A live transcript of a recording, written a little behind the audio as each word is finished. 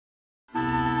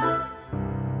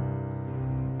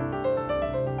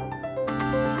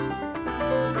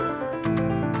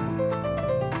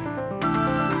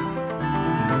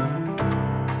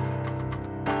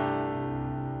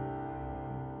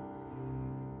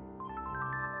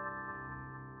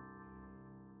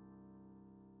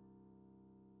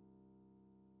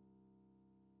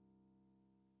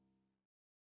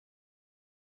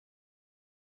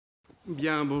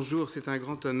Bien, bonjour, c'est un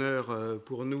grand honneur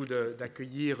pour nous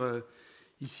d'accueillir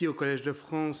ici au Collège de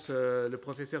France le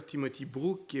professeur Timothy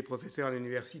Brook, qui est professeur à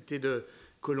l'Université de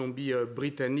Colombie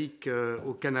britannique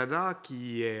au Canada,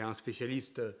 qui est un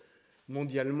spécialiste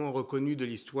mondialement reconnu de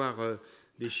l'histoire de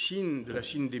la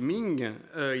Chine des Ming.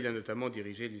 Il a notamment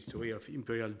dirigé l'History of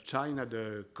Imperial China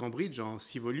de Cambridge en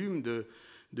 6 volumes de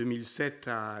 2007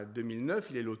 à 2009.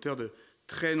 Il est l'auteur de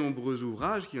très nombreux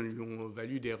ouvrages qui lui ont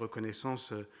valu des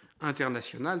reconnaissances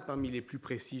internationales, parmi les plus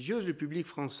prestigieuses. Le public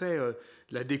français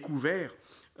l'a découvert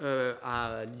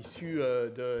à l'issue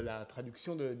de la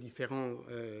traduction de différents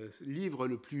livres.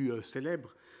 Le plus célèbre,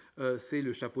 c'est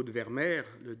Le chapeau de Vermeer,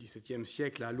 le XVIIe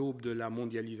siècle à l'aube de la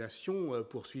mondialisation,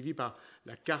 poursuivi par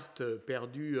La carte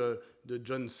perdue de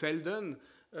John Selden,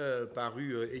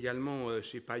 paru également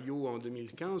chez Payot en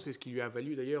 2015. C'est ce qui lui a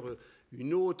valu d'ailleurs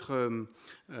une autre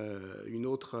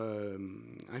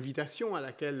invitation à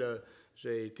laquelle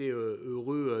j'ai été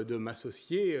heureux de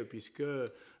m'associer, puisque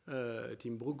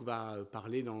Tim Brook va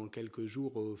parler dans quelques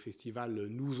jours au festival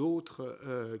Nous Autres,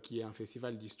 qui est un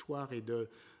festival d'histoire et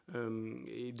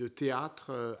de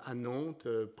théâtre à Nantes,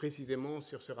 précisément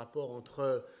sur ce rapport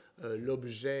entre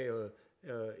l'objet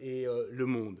et le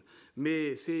monde.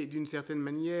 Mais c'est d'une certaine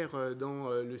manière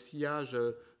dans le sillage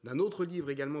d'un autre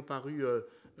livre également paru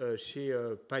chez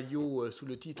Payot sous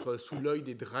le titre « Sous l'œil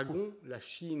des dragons, la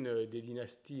Chine des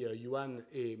dynasties Yuan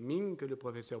et Ming » que le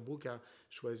professeur Brook a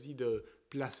choisi de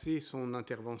placer son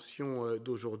intervention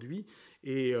d'aujourd'hui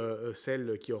et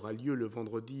celle qui aura lieu le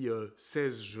vendredi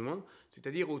 16 juin,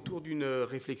 c'est-à-dire autour d'une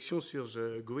réflexion sur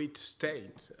The Great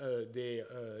State des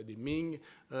Ming,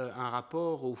 un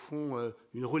rapport au fond,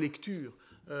 une relecture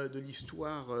de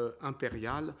l'histoire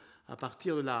impériale à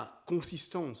partir de la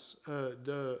consistance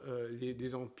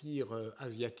des empires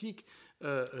asiatiques,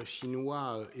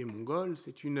 chinois et mongols.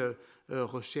 C'est une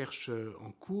recherche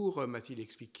en cours, m'a-t-il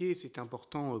expliqué. C'est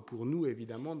important pour nous,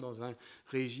 évidemment, dans un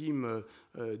régime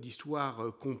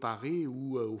d'histoire comparée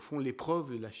où, au fond,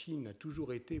 l'épreuve de la Chine a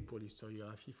toujours été, pour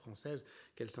l'historiographie française,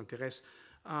 qu'elle s'intéresse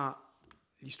à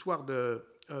l'histoire de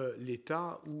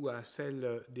l'État ou à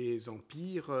celle des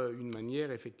empires, une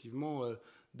manière, effectivement,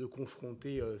 de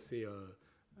confronter ces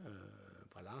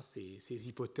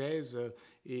hypothèses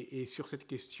et sur cette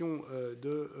question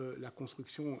de la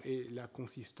construction et la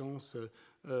consistance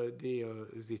des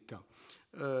États.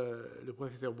 Le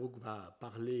professeur Brook va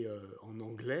parler en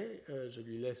anglais. Je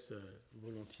lui laisse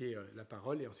volontiers la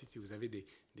parole et ensuite, si vous avez des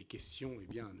questions, eh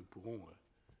bien, nous pourrons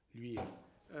lui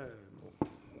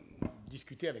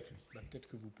discuter avec lui. Peut-être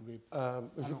que vous pouvez...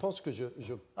 je pense que je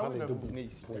parlais oui, debout. Vous venez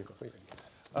ici, d'accord. Oui.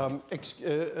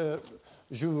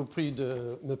 Je vous prie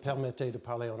de me permettre de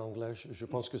parler en anglais. Je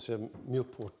pense que c'est mieux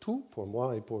pour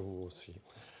moi et pour vous aussi.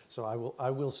 So I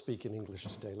will speak in English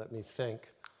today. Let me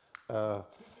thank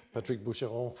Patrick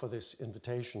Boucheron for this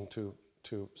invitation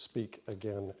to speak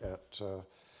again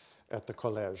at the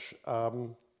college.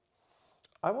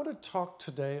 I want to talk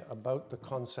today about the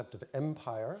concept of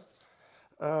empire.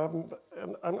 And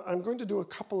I'm going to do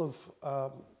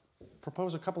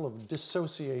propose a couple of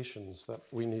dissociations that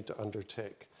we need to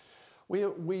undertake.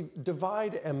 We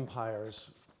divide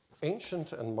empires,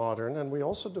 ancient and modern, and we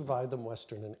also divide them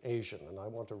Western and Asian, and I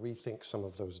want to rethink some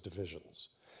of those divisions.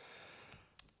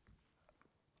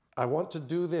 I want to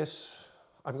do this,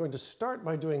 I'm going to start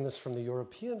by doing this from the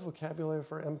European vocabulary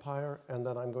for empire, and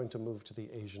then I'm going to move to the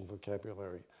Asian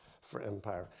vocabulary for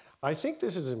empire. I think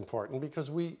this is important because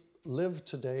we live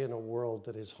today in a world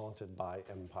that is haunted by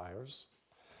empires,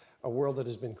 a world that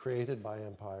has been created by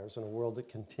empires, and a world that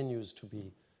continues to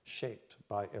be shaped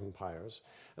by empires.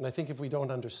 And I think if we don't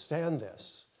understand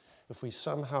this, if we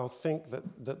somehow think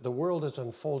that the world is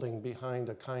unfolding behind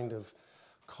a kind of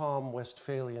calm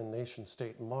Westphalian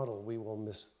nation-state model, we will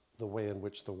miss the way in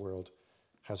which the world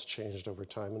has changed over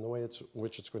time and the way in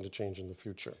which it's going to change in the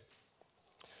future.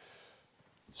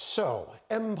 So,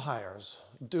 empires.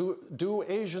 Do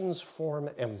Asians form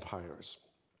empires?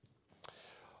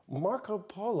 Marco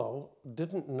Polo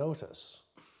didn't notice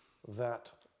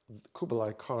that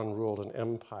Kublai Khan ruled an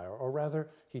empire, or rather,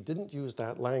 he didn't use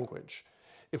that language.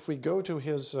 If we go to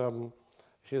his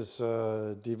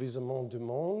Divisement du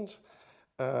Monde,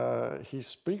 he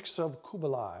speaks of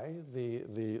Kublai,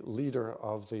 the leader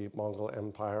of the Mongol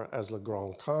Empire, as le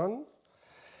Grand Khan,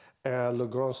 le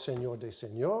Grand Seigneur des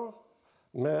Seigneurs,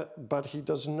 but he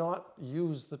does not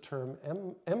use the term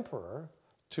emperor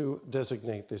to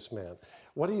designate this man.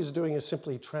 What he is doing is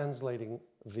simply translating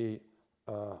the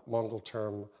Mongol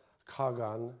term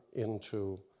Kagan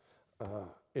into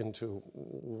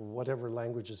whatever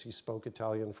languages he spoke,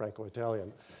 Italian,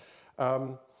 Franco-Italian.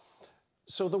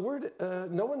 So the word,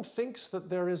 no one thinks that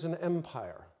there is an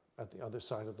empire at the other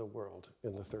side of the world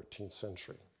in the 13th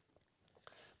century.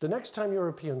 The next time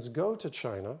Europeans go to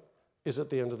China is at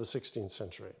the end of the 16th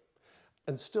century.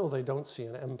 And still they don't see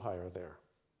an empire there.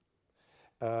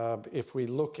 If we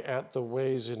look at the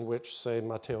ways in which, say,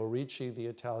 Matteo Ricci, the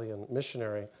Italian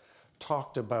missionary,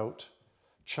 talked about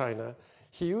China,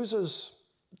 he uses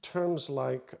terms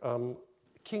like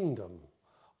kingdom,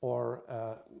 or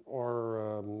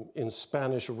in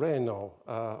Spanish, reino,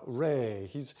 rey.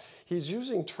 He's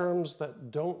using terms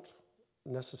that don't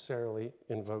necessarily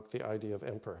invoke the idea of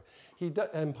empire. He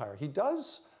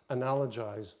does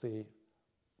analogize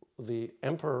the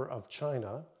emperor of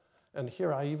China, and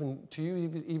here I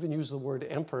even use the word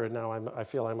emperor now. I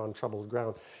feel I'm on troubled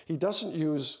ground. He doesn't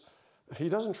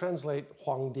translate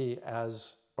Huangdi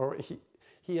as, or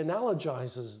he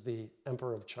analogizes the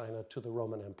emperor of China to the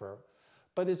Roman emperor,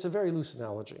 but it's a very loose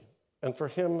analogy. And for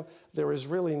him, there is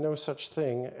really no such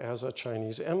thing as a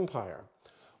Chinese empire.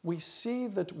 We see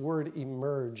that word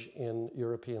emerge in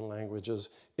European languages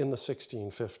in the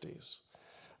 1650s.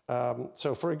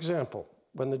 So for example,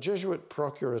 when the Jesuit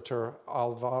procurator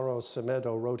Alvaro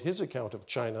Semedo wrote his account of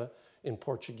China in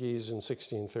Portuguese in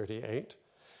 1638,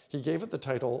 he gave it the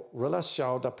title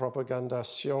Relação da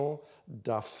Propagação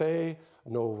da Fé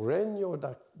no Reino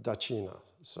da China.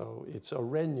 So it's a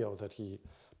reino that he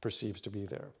perceives to be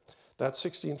there. That's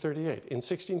 1638. In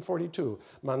 1642,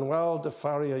 Manuel de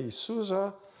Faria y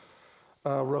Souza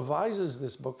revises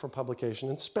this book for publication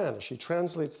in Spanish. He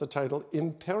translates the title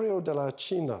Imperio de la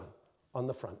China on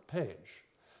the front page.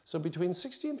 So between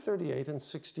 1638 and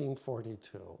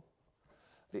 1642,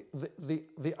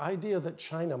 the idea that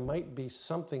China might be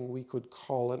something we could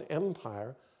call an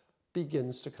empire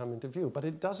begins to come into view, but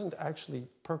it doesn't actually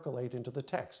percolate into the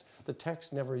text. The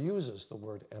text never uses the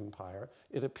word empire.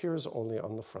 It appears only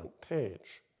on the front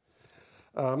page.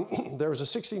 There's a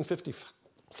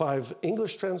 1655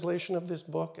 English translation of this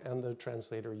book, and the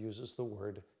translator uses the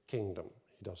word kingdom.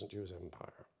 He doesn't use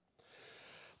empire.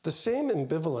 The same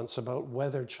ambivalence about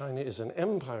whether China is an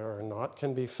empire or not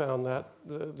can be found that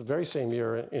the very same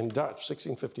year in Dutch,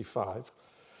 1655,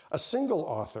 a single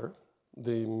author,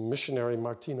 the missionary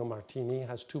Martino Martini,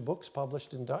 has two books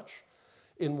published in Dutch.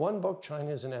 In one book,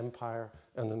 China is an empire,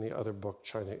 and in the other book,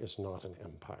 China is not an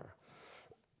empire.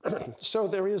 So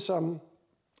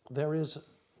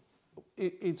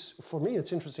for me,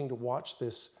 it's interesting to watch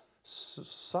this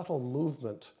subtle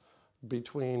movement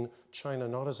between China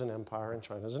not as an empire and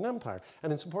China as an empire.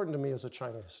 And it's important to me as a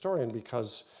China historian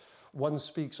because one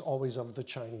speaks always of the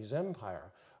Chinese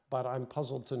empire, but I'm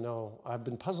puzzled to know, I've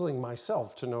been puzzling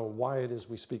myself to know why it is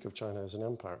we speak of China as an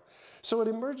empire. So it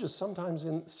emerges sometime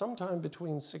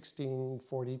between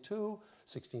 1642,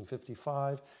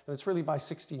 1655, and it's really by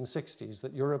 1660s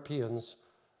that Europeans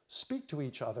speak to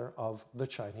each other of the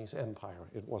Chinese empire.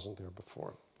 It wasn't there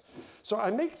before. So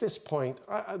I make this point,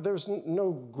 there's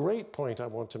no great point I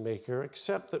want to make here,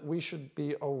 except that we should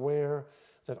be aware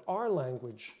that our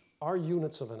language, our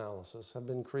units of analysis have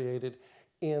been created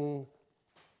in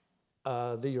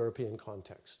the European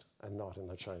context and not in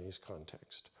the Chinese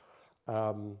context.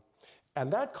 And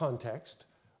that context,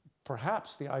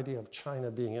 perhaps the idea of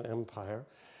China being an empire,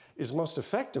 is most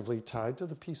effectively tied to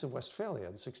the Peace of Westphalia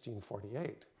in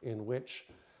 1648, in which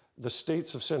the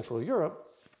states of Central Europe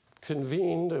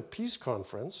convened a peace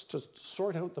conference to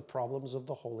sort out the problems of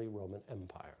the Holy Roman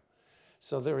Empire.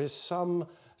 So there is some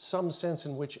sense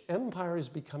in which empire is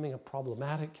becoming a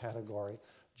problematic category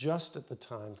just at the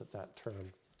time that that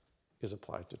term is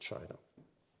applied to China.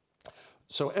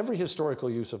 So every historical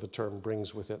use of a term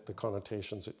brings with it the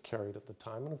connotations it carried at the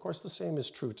time, and of course the same is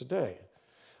true today.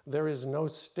 There is no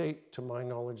state, to my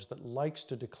knowledge, that likes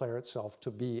to declare itself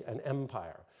to be an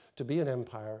empire. To be an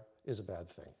empire is a bad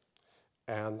thing.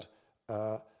 And,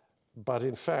 but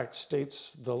in fact,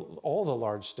 states, all the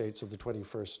large states of the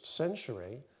 21st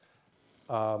century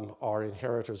are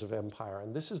inheritors of empire.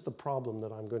 And this is the problem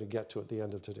that I'm going to get to at the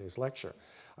end of today's lecture.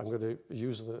 I'm going to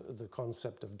use the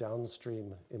concept of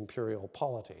downstream imperial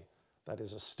polity. That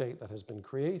is a state that has been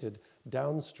created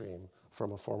downstream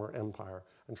from a former empire,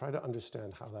 and try to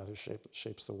understand how that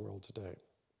shapes the world today.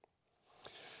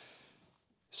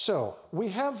 So we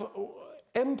have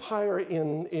empire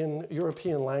in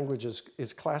European languages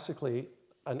is classically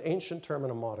an ancient term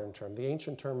and a modern term. The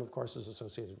ancient term, of course, is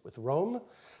associated with Rome.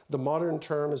 The modern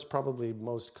term is probably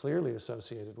most clearly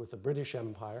associated with the British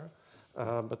Empire,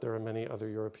 but there are many other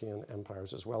European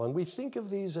empires as well. And we think of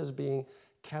these as being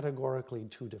categorically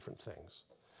two different things.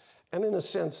 And in a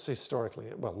sense, historically,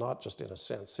 well, not just in a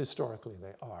sense, historically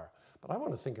they are. But I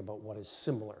want to think about what is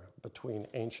similar between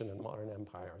ancient and modern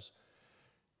empires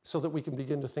so that we can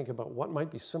begin to think about what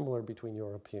might be similar between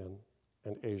European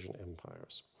and Asian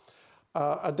empires.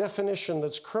 A definition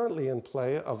that's currently in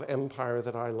play of empire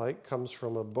that I like comes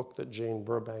from a book that Jane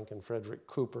Burbank and Frederick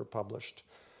Cooper published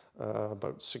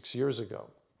about 6 years ago.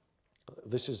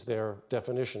 This is their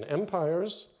definition.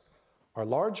 Empires are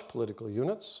large political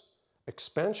units,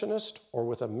 expansionist or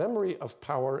with a memory of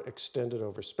power extended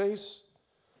over space,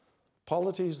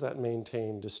 polities that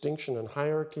maintain distinction and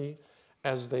hierarchy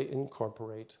as they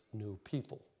incorporate new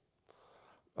people.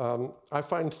 I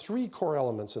find 3 core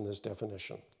elements in this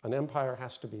definition. An empire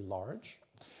has to be large,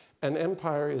 an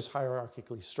empire is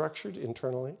hierarchically structured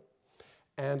internally,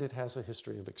 and it has a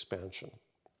history of expansion.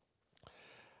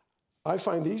 I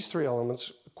find these 3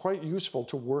 elements quite useful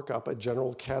to work up a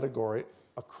general category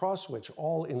across which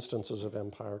all instances of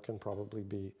empire can probably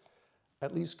be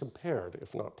at least compared,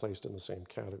 if not placed in the same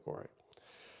category.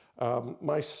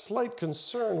 My slight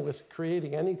concern with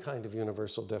creating any kind of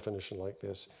universal definition like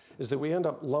this is that we end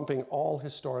up lumping all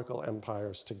historical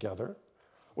empires together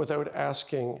without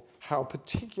asking how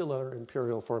particular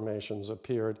imperial formations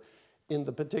appeared in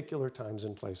the particular times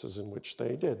and places in which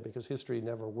they did, because history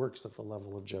never works at the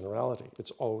level of generality.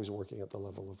 It's always working at the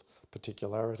level of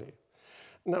particularity.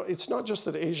 Now, it's not just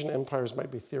that Asian empires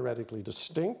might be theoretically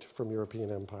distinct from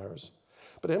European empires,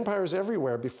 but empires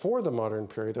everywhere before the modern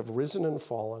period have risen and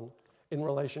fallen in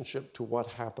relationship to what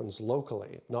happens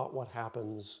locally, not what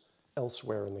happens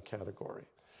elsewhere in the category.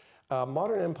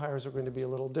 Modern empires are going to be a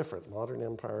little different. Modern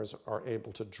empires are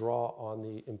able to draw on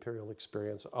the imperial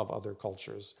experience of other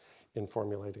cultures in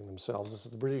formulating themselves. This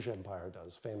is the British Empire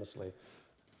does, famously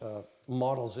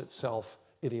models itself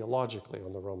ideologically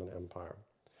on the Roman Empire.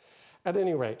 At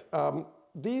any rate,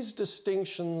 these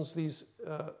distinctions,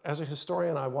 as a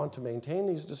historian, I want to maintain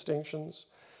these distinctions,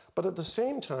 but at the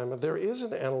same time, there is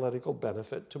an analytical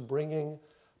benefit to bringing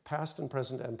past and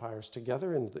present empires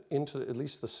together into at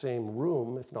least the same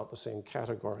room, if not the same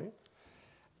category,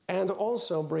 and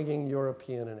also bringing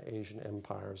European and Asian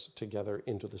empires together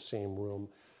into the same room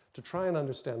to try and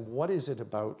understand what is it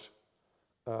about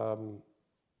the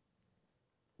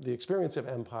experience of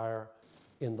empire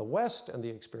in the West and the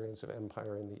experience of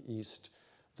empire in the East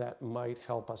that might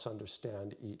help us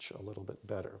understand each a little bit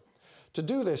better. To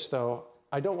do this, though,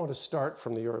 I don't want to start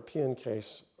from the European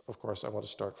case. Of course, I want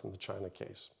to start from the China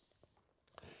case.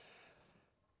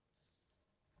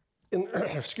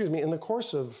 Excuse me, in the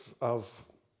course of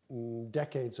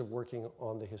decades of working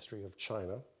on the history of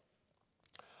China,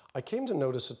 I came to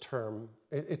notice a term.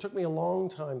 It took me a long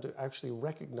time to actually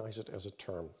recognize it as a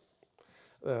term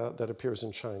that appears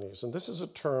in Chinese. And this is a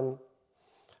term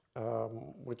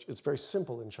which is very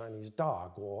simple in Chinese, da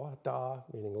guo, da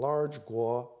meaning large,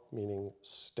 guo meaning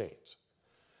state.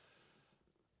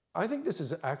 I think this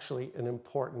is actually an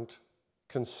important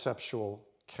conceptual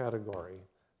category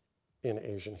in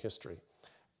Asian history.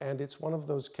 And it's one of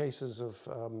those cases of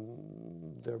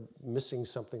they're missing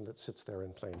something that sits there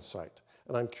in plain sight.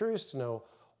 And I'm curious to know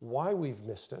why we've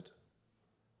missed it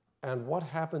and what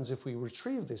happens if we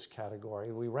retrieve this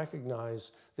category. We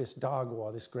recognize this da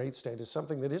guo, this great state, as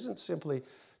something that isn't simply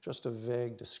just a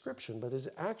vague description, but is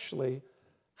actually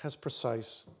has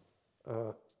precise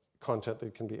content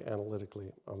that can be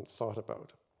analytically thought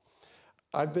about.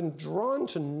 I've been drawn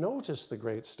to notice the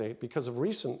great state because of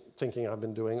recent thinking I've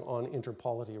been doing on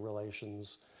interpolity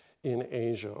relations in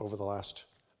Asia over the last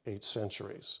 8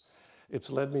 centuries.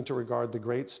 It's led me to regard the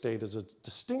great state as a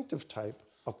distinctive type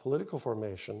of political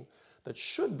formation that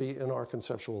should be in our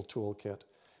conceptual toolkit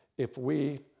if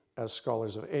we, as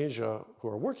scholars of Asia who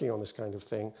are working on this kind of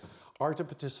thing, are to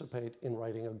participate in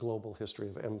writing a global history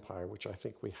of empire, which I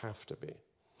think we have to be.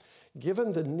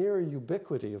 Given the near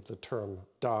ubiquity of the term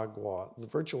da guo, the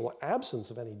virtual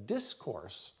absence of any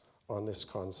discourse on this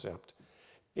concept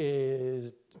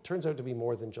turns out to be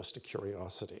more than just a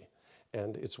curiosity.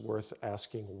 And it's worth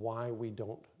asking why we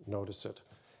don't notice it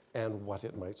and what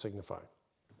it might signify.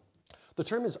 The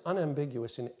term is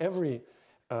unambiguous in every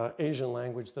Asian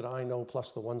language that I know,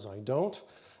 plus the ones I don't.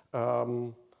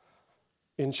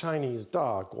 In Chinese,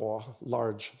 da guo,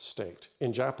 large state.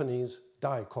 In Japanese,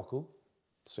 daikoku,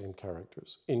 same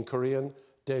characters. In Korean,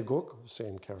 daeguk,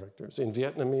 same characters. In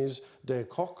Vietnamese,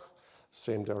 daekok,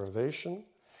 same derivation.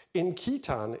 In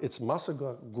Khitan, it's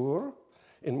masaga gur.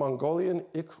 In Mongolian,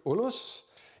 ik ulus.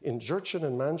 In Jurchen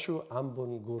and Manchu,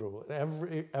 ambun guru.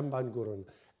 Amban gurun.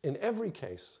 In every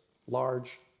case,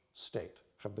 large state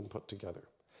have been put together.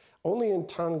 Only in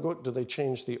Tangut do they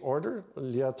change the order,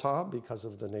 liata, because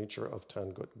of the nature of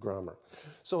Tangut grammar.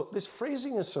 So this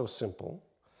phrasing is so simple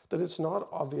that it's not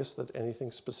obvious that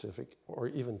anything specific or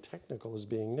even technical is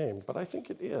being named, but I think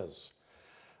it is.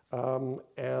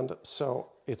 And so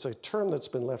it's a term that's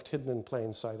been left hidden in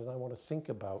plain sight, and I want to think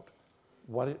about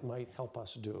what it might help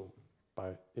us do.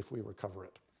 if we recover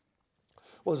it.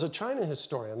 Well, as a China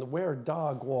historian, where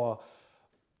Da Guo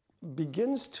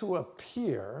begins to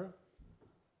appear,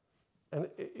 and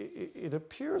it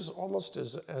appears almost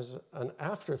as an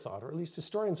afterthought, or at least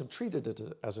historians have treated it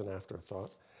as an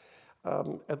afterthought,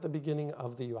 at the beginning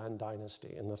of the Yuan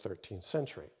dynasty in the 13th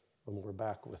century, when we're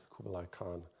back with Kublai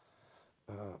Khan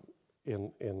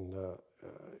in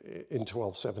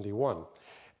 1271.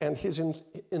 And his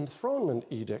enthronement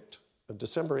edict,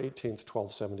 December 18th,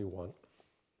 1271,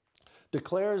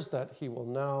 declares that he will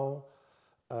now,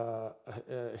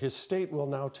 his state will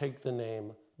now take the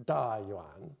name Da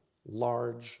Yuan,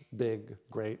 large, big,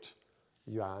 great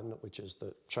Yuan, which is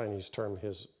the Chinese term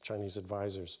his Chinese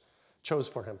advisors chose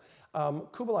for him.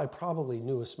 Kublai probably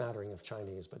knew a smattering of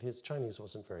Chinese, but his Chinese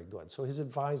wasn't very good. So his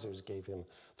advisors gave him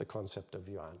the concept of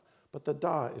Yuan, but the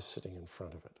Da is sitting in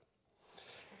front of it.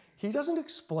 He doesn't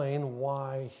explain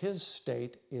why his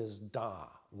state is Da,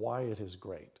 why it is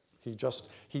great. He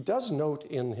does note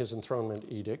in his enthronement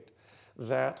edict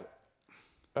that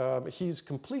he's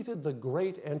completed the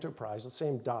great enterprise, the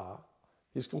same Da,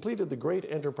 he's completed the great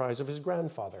enterprise of his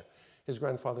grandfather. His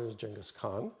grandfather is Genghis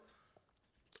Khan.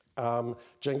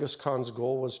 Genghis Khan's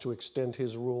goal was to extend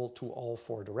his rule to all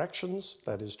four directions,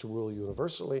 that is, to rule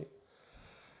universally.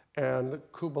 And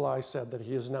Kublai said that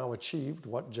he has now achieved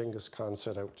what Genghis Khan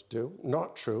set out to do.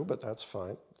 Not true, but that's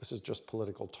fine. This is just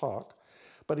political talk.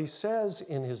 But he says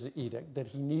in his edict that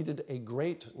he needed a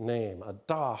great name, a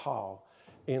Da Hao,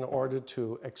 in order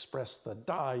to express the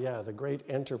Da, the great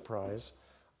enterprise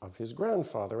of his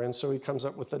grandfather. And so he comes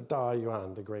up with the Da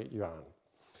Yuan, the great Yuan.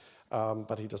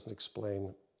 But he doesn't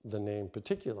explain the name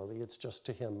particularly. It's just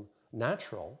to him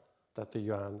natural that the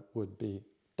Yuan would be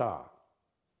Da.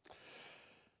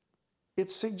 It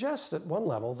suggests at one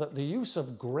level that the use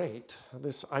of great,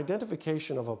 this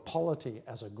identification of a polity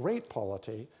as a great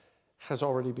polity, has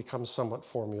already become somewhat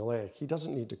formulaic. He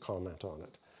doesn't need to comment on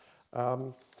it.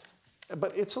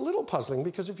 But it's a little puzzling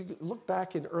because if you look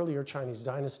back in earlier Chinese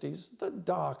dynasties, the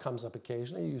Da comes up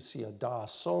occasionally. You see a Da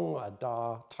Song, a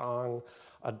Da Tang,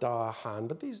 a Da Han,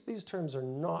 but these terms are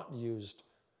not used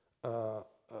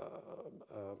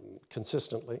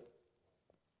consistently.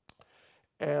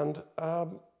 And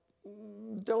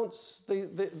they're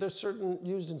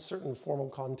used in certain formal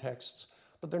contexts,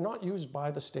 but they're not used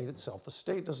by the state itself. The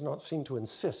state does not seem to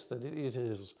insist that it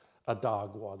is a Da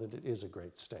Guo, that it is a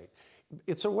great state.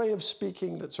 It's a way of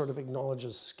speaking that sort of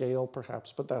acknowledges scale,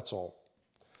 perhaps, but that's all.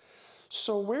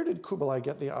 So where did Kublai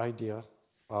get the idea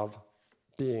of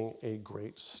being a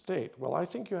great state? Well, I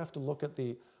think you have to look at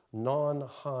the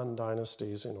non-Han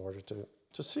dynasties in order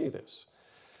to see this.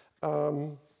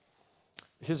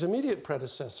 His immediate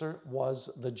predecessor was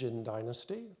the Jin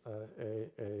dynasty,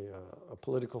 a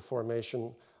political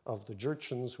formation of the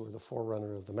Jurchens, who were the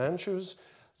forerunner of the Manchus.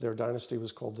 Their dynasty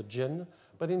was called the Jin.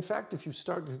 But in fact, if you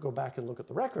start to go back and look at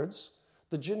the records,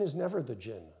 the Jin is never the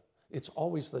Jin. It's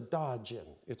always the Da Jin.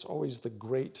 It's always the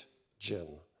great Jin.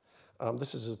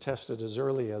 This is attested as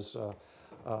early as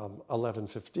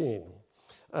 1115.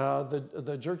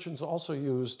 The Jurchens also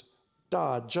used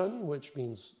Da Jin, which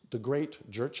means the great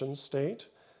Jurchen state.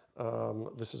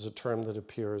 This is a term that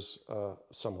appears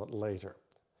somewhat later.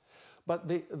 But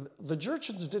the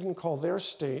Jurchens didn't call their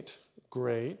state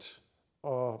great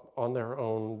on their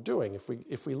own doing.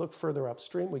 If we look further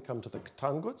upstream, we come to the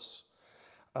Tanguts.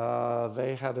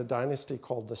 They had a dynasty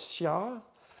called the Xia,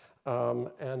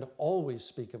 and always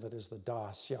speak of it as the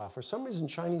Da Xia. For some reason,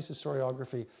 Chinese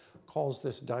historiography calls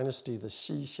this dynasty the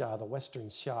Xi Xia, the Western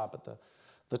Xia, but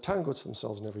the Tanguts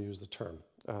themselves never use the term.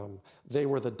 They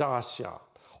were the Da Xia,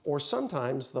 or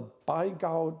sometimes the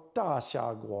Baigao Da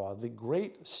Xia Guo, the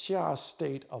great Xia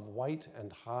state of white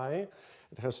and high.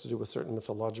 It has to do with certain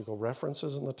mythological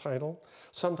references in the title.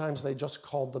 Sometimes they just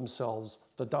called themselves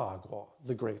the Da Guo,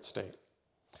 the great state.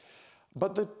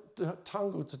 But the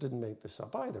Tanguts didn't make this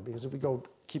up either, because if we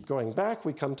keep going back,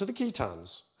 we come to the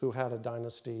Khitans, who had a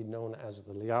dynasty known as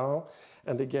the Liao,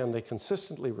 and again, they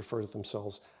consistently refer to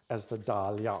themselves as the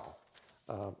Da Liao,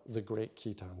 the great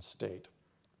Khitan state,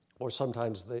 or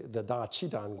sometimes the Da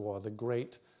Qidan Guo, the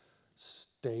great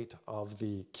state of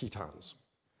the Khitans.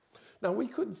 Now, we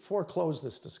could foreclose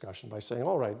this discussion by saying,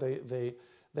 all right,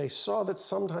 they saw that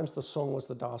sometimes the Song was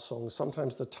the Da Song,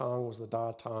 sometimes the Tang was the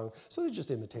Da Tang, so they're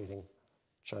just imitating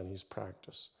Chinese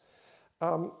practice.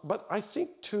 But I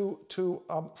think to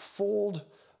fold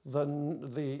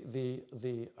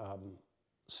the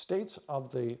states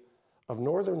of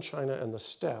northern China and the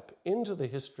steppe into the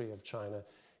history of China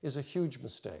is a huge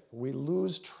mistake. We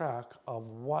lose track of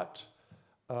what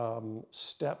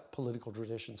steppe political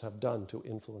traditions have done to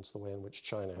influence the way in which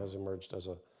China has emerged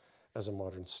as a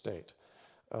modern state.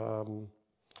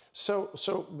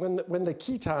 So when the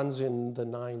Khitans in the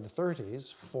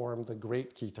 930s formed the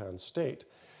Great Khitan state,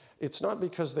 it's not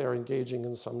because they're engaging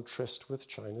in some tryst with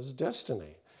China's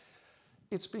destiny.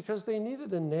 It's because they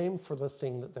needed a name for the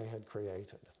thing that they had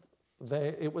created.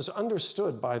 It was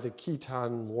understood by the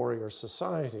Khitan warrior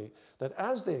society that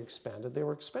as they expanded, they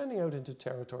were expanding out into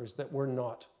territories that were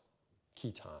not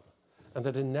Khitan and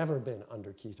that had never been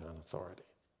under Khitan authority.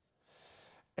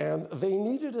 And they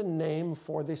needed a name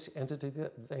for this entity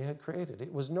that they had created.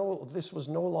 This was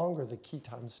no longer the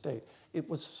Khitan state. It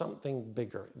was something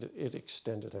bigger. It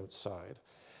extended outside.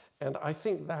 And I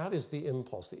think that is the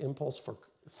impulse for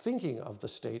thinking of the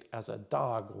state as a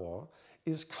daguo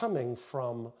is coming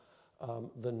from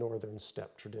the northern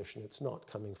steppe tradition. It's not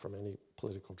coming from any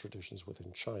political traditions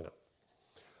within China.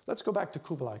 Let's go back to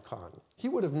Kublai Khan. He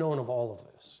would have known of all of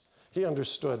this. He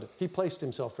understood, he placed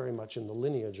himself very much in the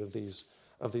lineage of these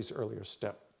earlier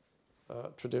steppe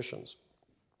traditions.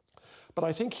 But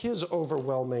I think his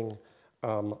overwhelming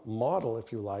model,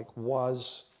 if you like,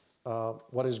 was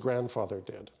what his grandfather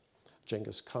did,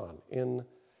 Genghis Khan. In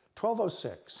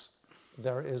 1206,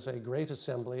 there is a great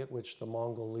assembly at which the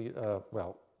Mongol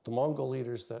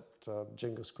leaders that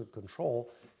Genghis could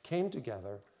control came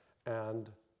together and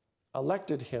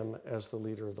elected him as the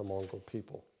leader of the Mongol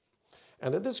people.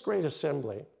 And at this great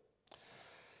assembly,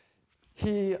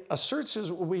 he asserts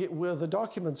the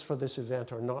documents for this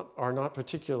event are not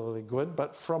particularly good,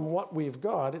 but from what we've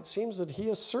got, it seems that he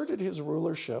asserted his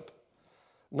rulership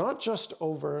not just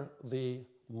over the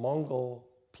Mongol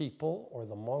people or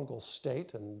the Mongol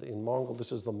state, and in Mongol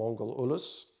this is the Mongol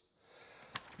ulus,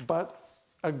 but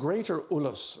a greater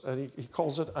ulus. He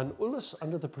calls it an ulus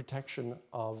under the protection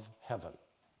of heaven.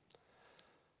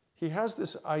 He has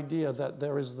this idea that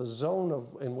there is the zone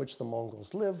in which the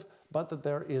Mongols live, but that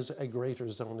there is a greater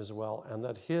zone as well, and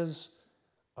that his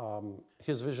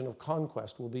vision of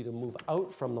conquest will be to move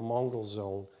out from the Mongol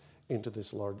zone into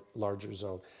this larger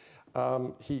zone.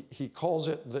 He calls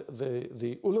it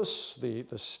the ulus,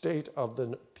 the state of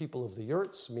the people of the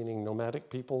yurts, meaning nomadic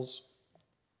peoples,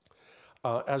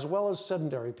 as well as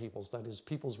sedentary peoples, that is,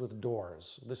 peoples with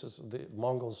doors. The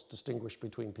Mongols distinguished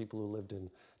between people who lived in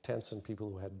tents and people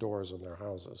who had doors in their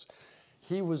houses.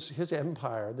 His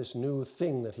empire, this new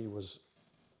thing that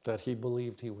he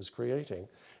believed he was creating,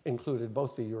 included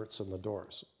both the yurts and the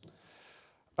doors.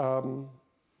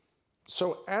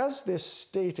 So as this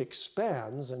state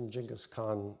expands, and Genghis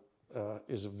Khan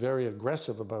is very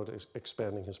aggressive about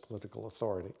expanding his political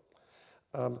authority,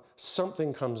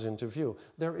 something comes into view.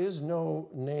 There is no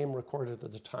name recorded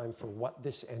at the time for what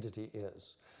this entity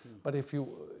is. But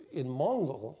in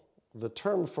Mongol, the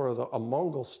term for a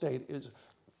Mongol state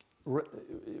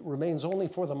remains only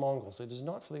for the Mongols. It is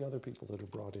not for the other people that are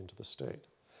brought into the state.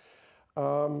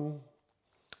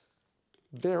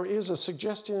 There is a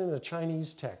suggestion in a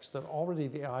Chinese text that already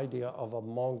the idea of a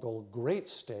Mongol great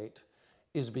state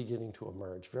is beginning to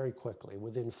emerge very quickly,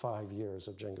 within 5 years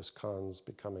of Genghis Khan's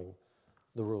becoming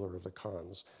the ruler of the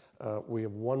Khans. We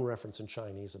have one reference in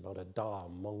Chinese about a Da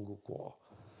Mongguo.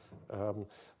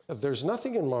 There's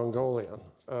nothing in Mongolian.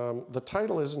 The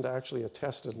title isn't actually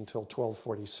attested until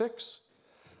 1246.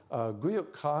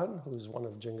 Guyuk Khan, who's one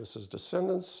of Genghis's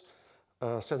descendants,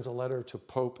 sends a letter to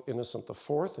Pope Innocent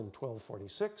IV in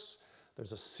 1246.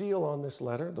 There's a seal on this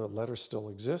letter. The letter still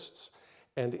exists.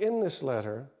 And in this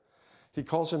letter, he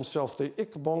calls himself the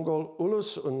Ik Mongol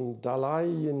Ulus und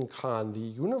Dalayin Khan, the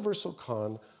universal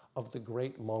Khan of the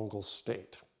great Mongol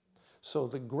state. So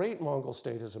the great Mongol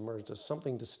state has emerged as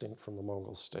something distinct from the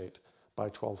Mongol state by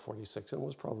 1246 and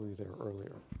was probably there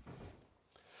earlier.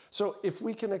 So if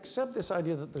we can accept this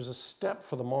idea that there's a step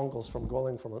for the Mongols from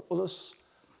going from an ulus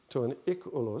to an ik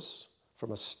ulus,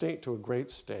 from a state to a great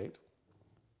state,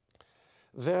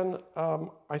 then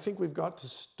I think we've got to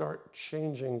start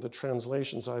changing the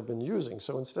translations I've been using.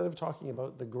 So instead of talking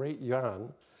about the great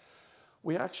Yuan,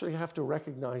 we actually have to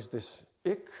recognize this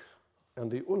ik and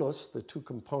the ulus, the two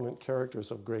component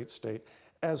characters of great state,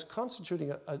 as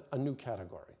constituting a new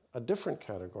category, a different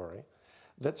category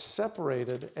that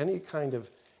separated any kind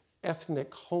of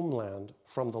ethnic homeland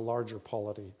from the larger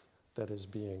polity that is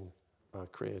being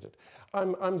created.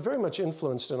 I'm very much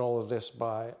influenced in all of this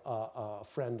by a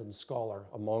friend and scholar,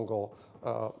 a Mongol,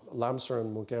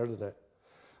 Lamsaren Mungerdene,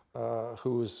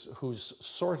 who's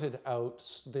sorted out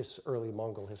this early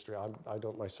Mongol history. I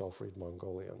don't myself read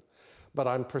Mongolian, but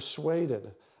I'm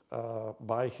persuaded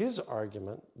by his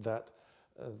argument that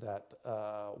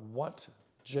what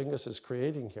Genghis is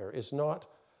creating here is not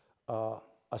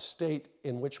a state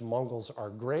in which Mongols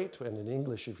are great, and in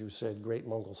English, if you said great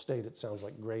Mongol state, it sounds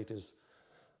like great is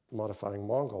modifying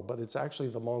Mongol, but it's actually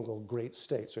the Mongol great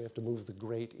state. So you have to move the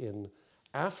great in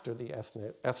after the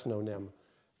ethnonym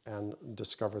and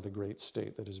discover the great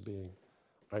state that is being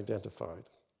identified.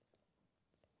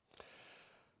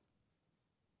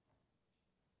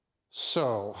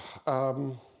 So,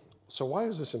 so why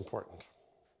is this important?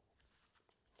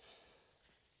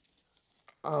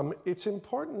 It's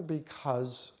important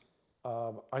because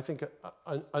I think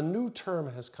a new term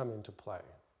has come into play.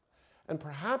 And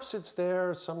perhaps it's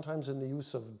there sometimes in the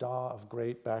use of da, of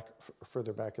great,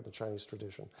 further back in the Chinese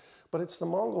tradition. But it's the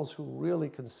Mongols who really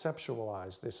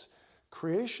conceptualize this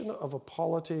creation of a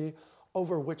polity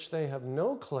over which they have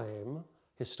no claim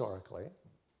historically,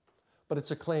 but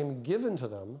it's a claim given to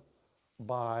them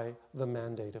by the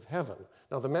mandate of heaven.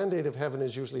 Now, the mandate of heaven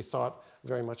is usually thought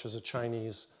very much as a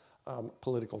Chinese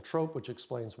political trope, which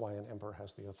explains why an emperor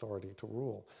has the authority to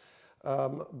rule.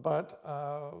 But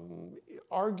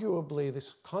arguably,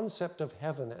 this concept of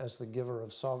heaven as the giver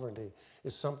of sovereignty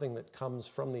is something that comes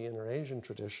from the Inner Asian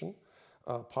tradition,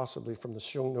 possibly from the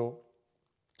Xiongnu,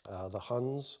 the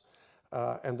Huns,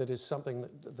 and that is something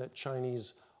that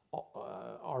Chinese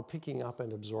are picking up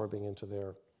and absorbing into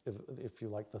their, if you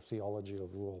like, the theology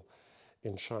of rule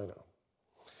in China.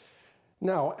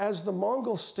 Now, as the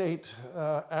Mongol state,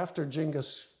 after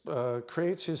Genghis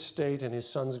creates his state and his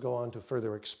sons go on to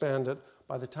further expand it,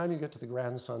 by the time you get to the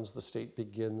grandsons, the state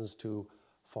begins to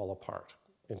fall apart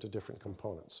into different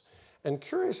components. And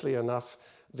curiously enough,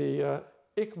 the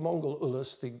Ik-Mongol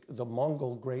Ulus, the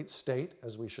Mongol great state,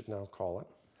 as we should now call it,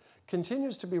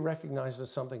 continues to be recognized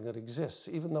as something that exists,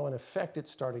 even though in effect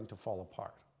it's starting to fall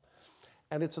apart.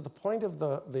 And it's at the point of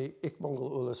the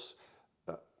Ik-Mongol Ulus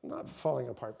not falling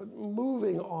apart, but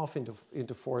moving off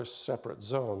into four separate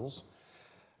zones.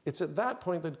 It's at that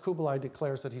point that Kublai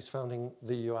declares that he's founding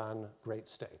the Yuan great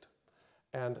state.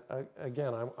 And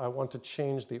again, I want to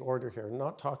change the order here,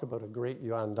 not talk about a great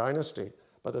Yuan dynasty,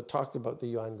 but to talk about the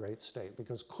Yuan great state,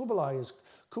 because Kublai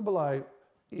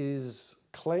is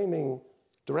claiming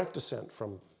direct descent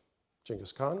from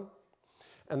Genghis Khan,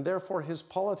 and therefore his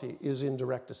polity is in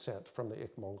direct descent from the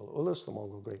Ik-Mongol Ulus, the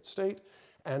Mongol great state,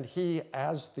 and he,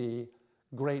 as the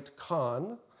great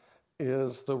Khan,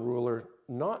 is the ruler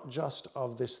not just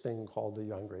of this thing called the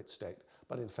Yuan great state,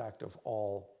 but in fact of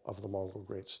all of the Mongol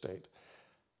great state.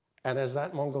 And as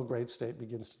that Mongol great state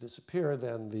begins to disappear,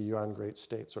 then the Yuan great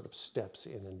state sort of steps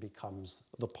in and becomes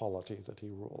the polity that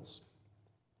he rules.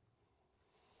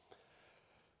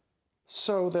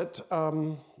 So that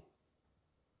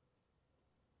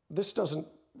this doesn't,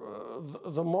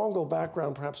 the Mongol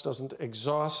background perhaps doesn't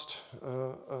exhaust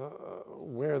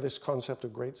where this concept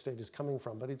of great state is coming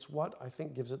from, but it's what I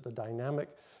think gives it the dynamic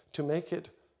to make it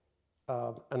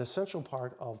an essential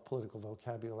part of political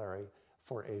vocabulary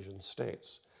for Asian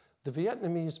states. The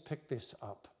Vietnamese picked this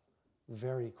up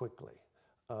very quickly.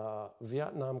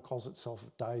 Vietnam calls itself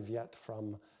Dai Viet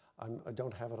from, I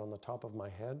don't have it on the top of my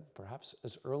head, perhaps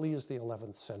as early as the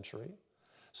 11th century.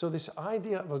 So this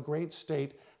idea of a great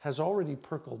state has already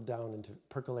percolated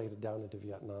down into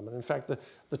Vietnam. And in fact,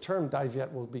 the term Dai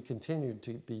Viet will be continued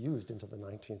to be used into the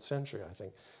 19th century, I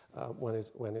think, when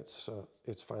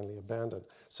it's finally abandoned.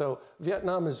 So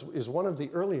Vietnam is one of the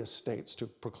earliest states to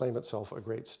proclaim itself a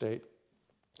great state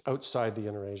outside the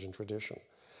Inner Asian tradition.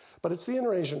 But it's the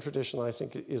Inner Asian tradition that I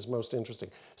think is most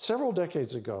interesting. Several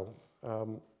decades ago,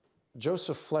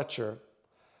 Joseph Fletcher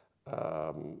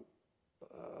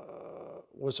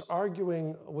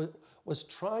was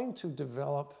trying to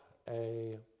develop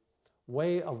a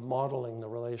way of modeling the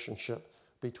relationship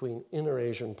between Inner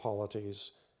Asian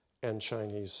polities and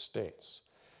Chinese states.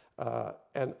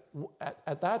 And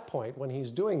at that point, when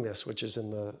he's doing this, which is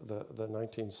in the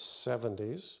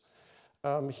 1970s,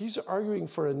 he's arguing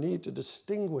for a need to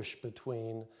distinguish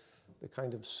between the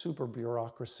kind of super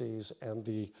bureaucracies and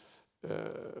the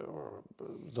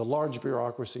large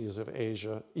bureaucracies of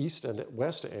Asia, East and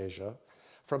West Asia,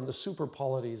 from the super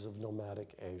polities of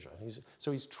nomadic Asia.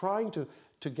 So he's trying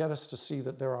to get us to see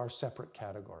that there are separate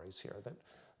categories here,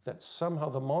 that somehow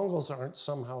the Mongols aren't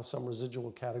somehow some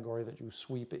residual category that you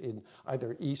sweep in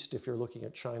either East if you're looking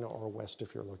at China or West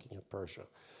if you're looking at Persia.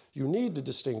 You need to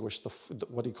distinguish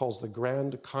what he calls the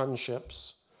grand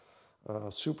khonships,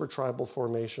 super tribal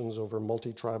formations over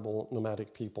multi-tribal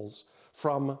nomadic peoples,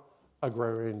 from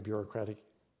agrarian bureaucratic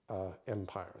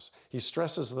empires. He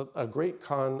stresses that a great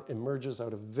Khan emerges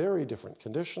out of very different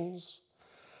conditions,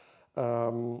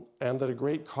 and that a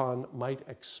great Khan might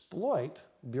exploit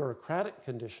bureaucratic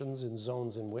conditions in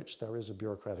zones in which there is a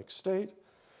bureaucratic state,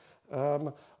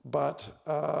 but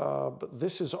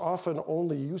this is often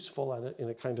only useful in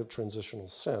a kind of transitional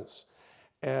sense.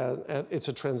 And it's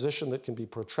a transition that can be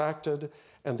protracted,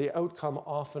 and the outcome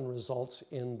often results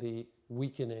in the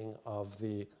weakening of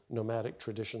the nomadic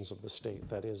traditions of the state,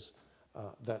 that is,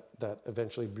 that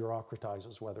eventually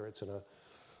bureaucratizes, whether it's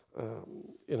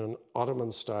in an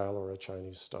Ottoman style or a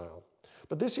Chinese style.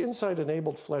 But this insight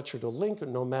enabled Fletcher to link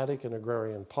nomadic and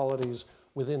agrarian polities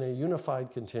within a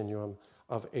unified continuum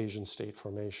of Asian state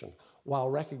formation, while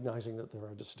recognizing that there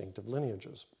are distinctive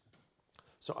lineages.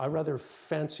 So I rather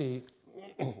fancy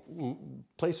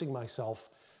placing myself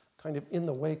kind of in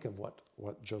the wake of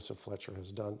what Joseph Fletcher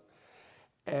has done,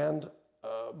 and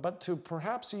but to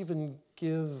perhaps even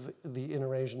give the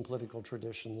inter-Asian political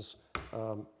traditions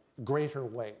greater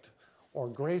weight, or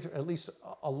greater, at least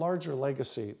a larger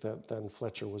legacy than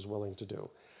Fletcher was willing to do.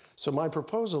 So my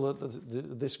proposal is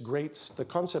that the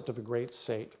concept of a great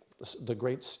state, the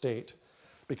great state,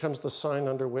 becomes the sign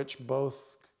under which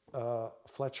both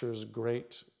Fletcher's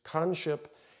great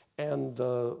khanship and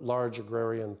the large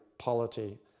agrarian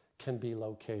polity can be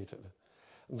located.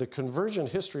 The convergent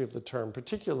history of the term,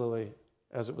 particularly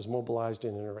as it was mobilized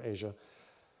in Inter-Asia,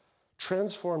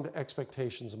 transformed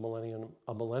expectations a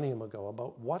millennium ago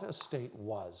about what a state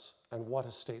was and what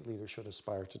a state leader should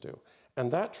aspire to do.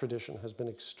 And that tradition has been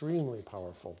extremely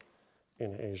powerful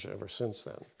in Asia ever since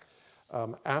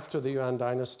then. After the Yuan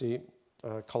dynasty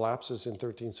collapses in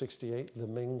 1368, the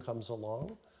Ming comes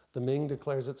along. The Ming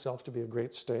declares itself to be a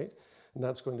great state, and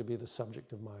that's going to be the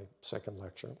subject of my second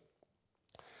lecture.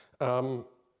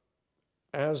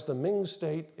 As the Ming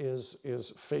state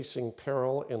is facing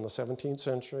peril in the 17th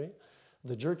century,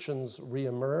 the Jurchens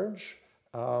reemerge,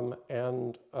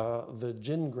 and the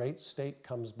Jin Great State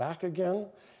comes back again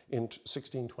in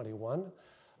 1621.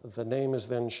 The name is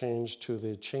then changed to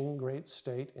the Qing Great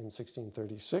State in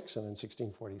 1636, and in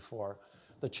 1644,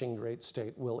 the Qing Great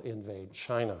State will invade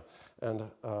China. And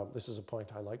this is a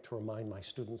point I like to remind my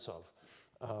students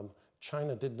of.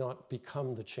 China did not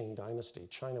become the Qing dynasty.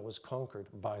 China was conquered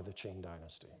by the Qing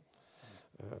dynasty.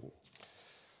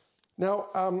 Now,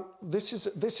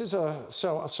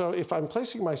 so if I'm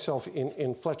placing myself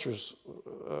in Fletcher's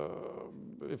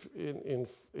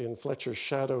in Fletcher's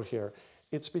shadow here,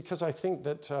 it's because I think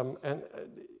that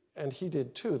and he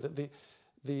did too, that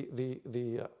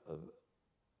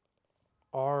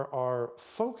our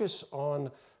focus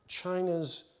on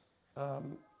China's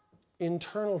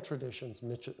internal traditions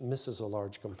misses a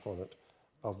large component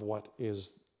of what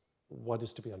is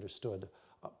to be understood,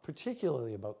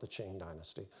 particularly about the Qing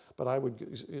dynasty. But I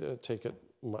would take it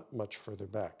much further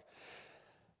back.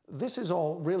 This is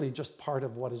all really just part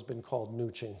of what has been called New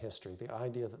Qing history, the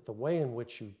idea that the way in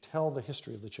which you tell the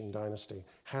history of the Qing dynasty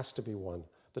has to be one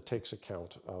that takes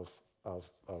account of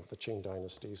the Qing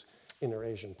dynasty's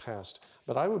inter-Asian past.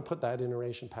 But I would put that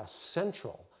inter-Asian past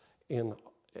central in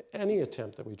any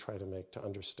attempt that we try to make to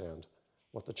understand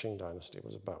what the Qing dynasty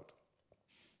was about.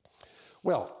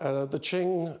 Well, the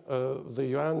Qing, the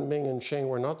Yuan, Ming, and Qing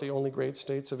were not the only great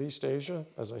states of East Asia.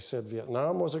 As I said,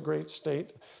 Vietnam was a great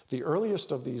state, the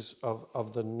earliest of these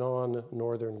of the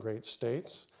non-northern great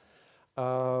states.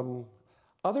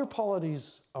 Other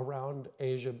polities around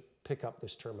Asia pick up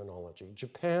this terminology.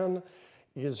 Japan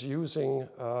is using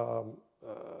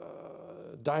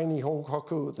Dai Nihon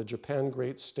Koku, the Japan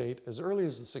Great State, as early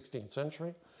as the 16th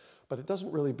century, but it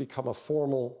doesn't really become a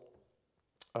formal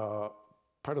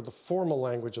part of the formal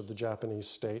language of the Japanese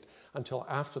state until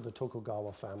after the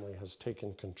Tokugawa family has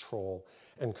taken control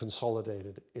and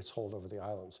consolidated its hold over the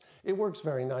islands. It works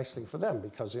very nicely for them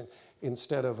because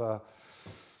instead of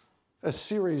a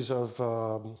series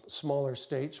of smaller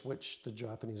states, which the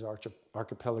Japanese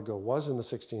archipelago was in the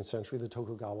 16th century, the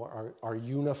Tokugawa are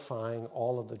unifying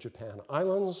all of the Japan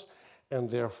islands and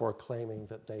therefore claiming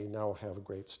that they now have a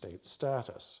great state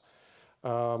status.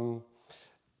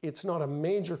 It's not a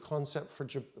major concept for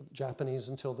Japanese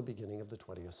until the beginning of the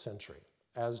 20th century,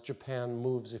 as Japan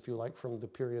moves, if you like, from the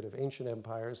period of ancient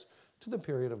empires to the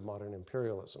period of modern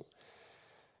imperialism.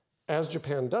 As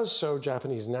Japan does so,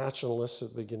 Japanese nationalists at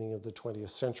the beginning of the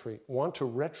 20th century want to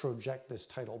retroject this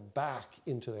title back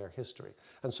into their history.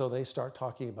 And so they start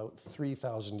talking about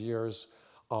 3,000 years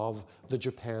of the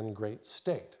Japan Great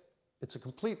State. It's a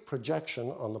complete projection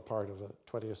on the part of the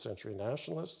 20th century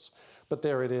nationalists, but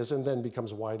there it is, and then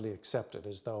becomes widely accepted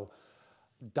as though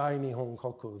Dai Nihon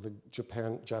Koku, the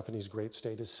Japanese Great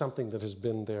State, is something that has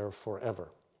been there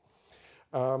forever.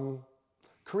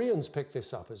 Koreans pick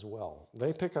this up as well.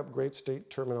 They pick up great state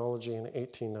terminology in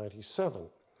 1897.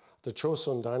 The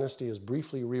Chosun dynasty is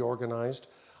briefly reorganized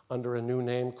under a new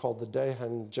name called the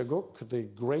Daehan Jeguk, the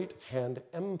Great Hand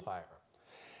Empire.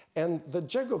 And the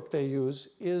Jeguk they use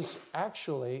is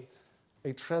actually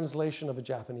a translation of a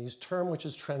Japanese term, which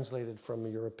is translated from a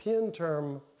European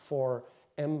term for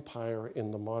empire in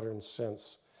the modern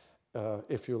sense,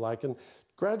 if you like. And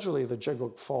gradually the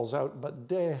Jeguk falls out, but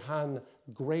Daehan,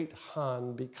 Great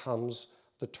Han, becomes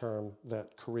the term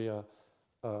that Korea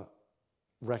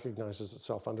recognizes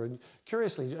itself under. And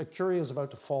curiously, Korea is about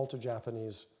to fall to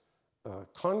Japanese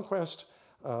conquest.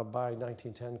 By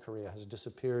 1910, Korea has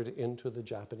disappeared into the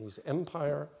Japanese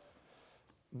Empire.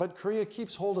 But Korea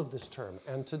keeps hold of this term.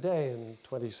 And today, in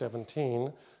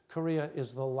 2017, Korea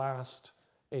is the last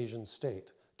Asian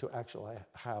state to actually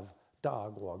have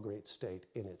Daagwa, great state,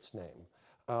 in its name.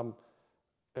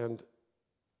 And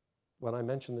when I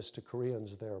mention this to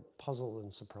Koreans, they're puzzled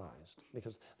and surprised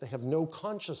because they have no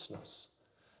consciousness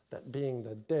that being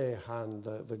the Daehan,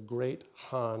 the great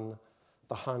Han,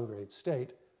 the Han great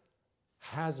state,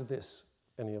 has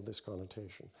any of this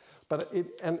connotation. But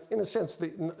and in a sense,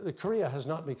 the Korea has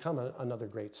not become another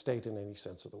great state in any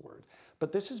sense of the word.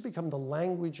 But this has become the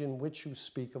language in which you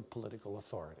speak of political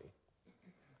authority.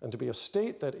 And to be a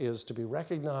state that is to be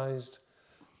recognized,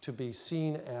 to be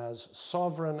seen as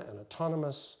sovereign and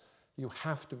autonomous, you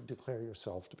have to declare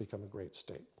yourself to become a great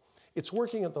state. It's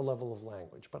working at the level of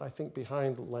language, but I think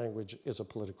behind the language is a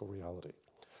political reality.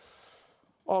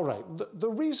 All right, the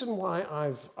reason why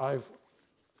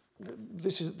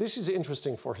this is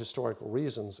interesting for historical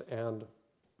reasons, and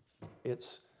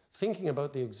it's thinking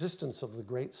about the existence of the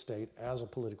great state as a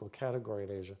political category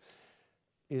in Asia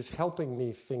is helping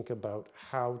me think about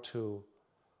how to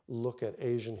look at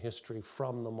Asian history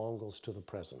from the Mongols to the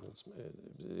present.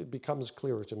 It becomes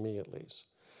clearer to me, at least.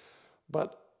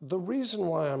 But the reason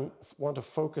why I want to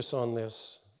focus on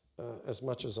this as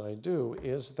much as I do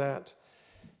is that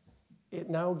it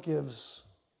now gives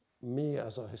me,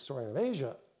 as a historian of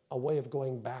Asia, a way of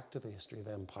going back to the history of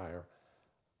empire,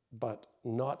 but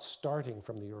not starting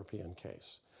from the European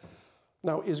case.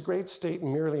 Now, is great state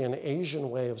merely an Asian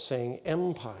way of saying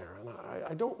empire? And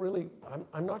I don't really,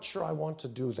 I'm not sure I want to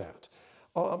do that.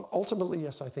 Ultimately,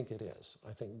 yes, I think it is.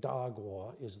 I think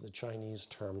Daagwa is the Chinese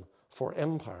term for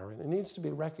empire, and it needs to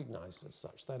be recognized as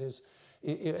such. That is,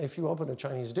 if you open a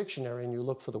Chinese dictionary and you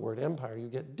look for the word empire, you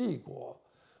get Digua,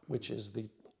 which is the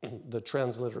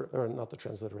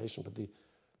transliteration, but the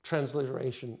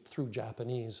transliteration through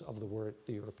Japanese of the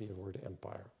European word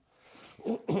empire.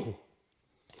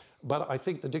 But I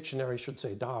think the dictionary should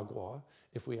say Daagwa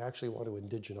if we actually want to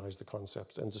indigenize the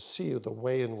concepts and to see the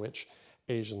way in which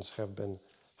Asians have been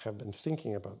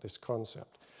thinking about this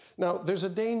concept. Now, there's a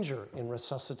danger in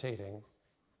resuscitating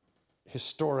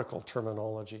historical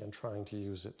terminology and trying to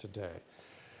use it today.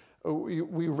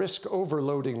 We risk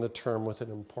overloading the term with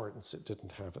an importance it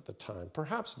didn't have at the time.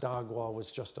 Perhaps Daagwa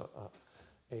was just a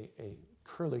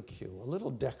curlicue, a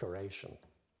little decoration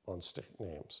on state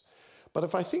names. But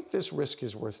if I think this risk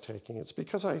is worth taking, it's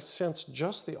because I sense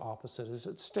just the opposite is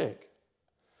at stake,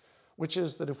 which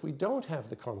is that if we don't have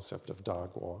the concept of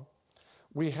Daagwa,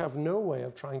 we have no way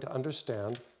of trying to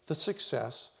understand the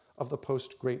success of the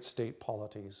post-great state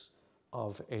polities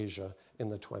of Asia in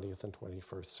the 20th and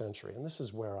 21st century. And this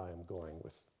is where I am going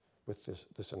with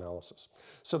this analysis.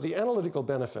 So the analytical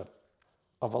benefit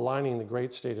of aligning the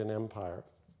great state and empire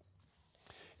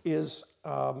is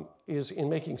in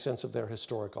making sense of their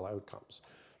historical outcomes.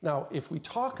 Now, if we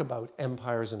talk about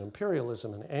empires and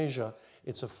imperialism in Asia,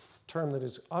 it's a term that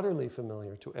is utterly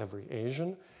familiar to every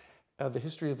Asian. The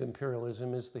history of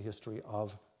imperialism is the history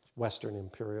of Western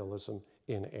imperialism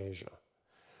in Asia.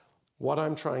 What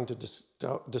I'm trying to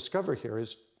discover here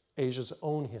is Asia's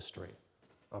own history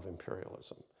of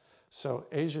imperialism. So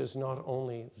Asia is not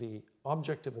only the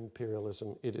object of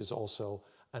imperialism, it is also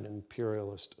an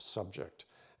imperialist subject,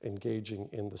 engaging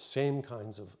in the same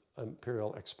kinds of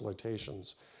imperial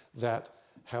exploitations that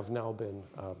have now been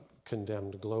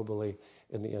condemned globally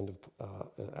in the end of,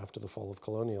 after the fall of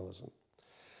colonialism.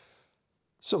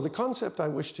 So the concept I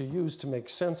wish to use to make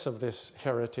sense of this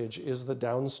heritage is the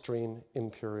downstream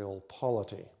imperial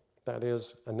polity. That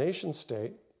is, a nation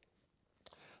state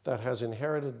that has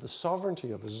inherited the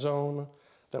sovereignty of a zone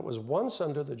that was once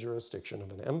under the jurisdiction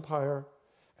of an empire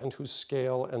and whose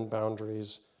scale and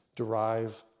boundaries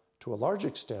derive to a large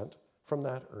extent from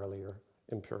that earlier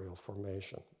imperial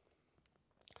formation.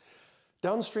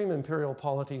 Downstream imperial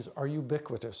polities are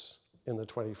ubiquitous in the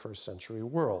 21st century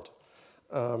world,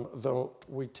 though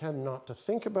we tend not to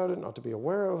think about it, not to be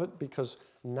aware of it, because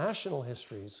national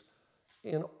histories,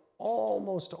 in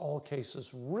almost all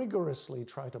cases, rigorously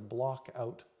try to block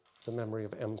out the memory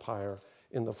of empire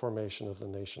in the formation of the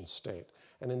nation state.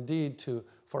 And indeed,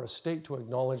 for a state to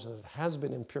acknowledge that it has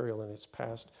been imperial in its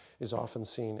past is often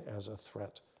seen as a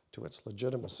threat to its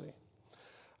legitimacy.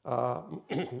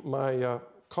 My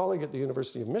colleague at the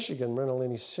University of Michigan,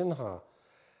 Mrinalini Sinha,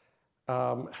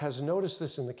 has noticed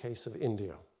this in the case of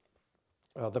India.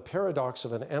 The paradox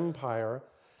of an empire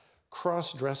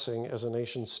cross-dressing as a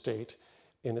nation state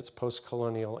in its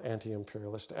post-colonial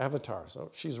anti-imperialist avatar. So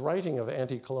she's writing of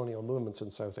anti-colonial movements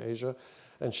in South Asia,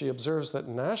 and she observes that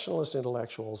nationalist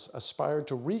intellectuals aspired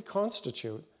to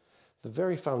reconstitute the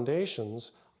very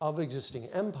foundations of existing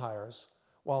empires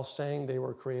while saying they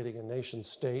were creating a nation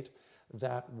state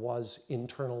that was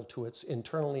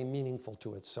internally meaningful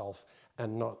to itself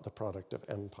and not the product of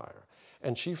empire.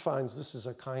 And she finds this is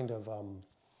a kind of,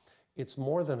 it's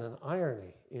more than an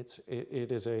irony.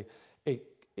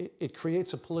 It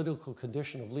creates a political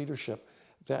condition of leadership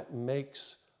that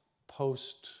makes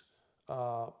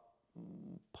post-war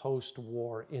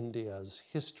India's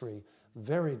history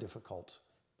very difficult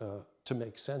to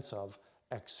make sense of,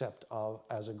 except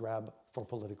as a grab for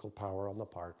political power on the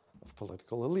part of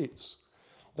political elites.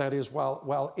 That is,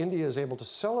 while India is able to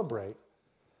celebrate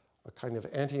a kind of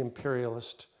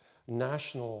anti-imperialist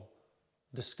national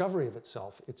discovery of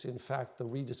itself, it's in fact the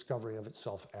rediscovery of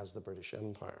itself as the British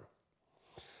Empire.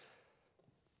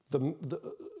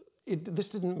 This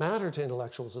didn't matter to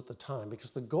intellectuals at the time,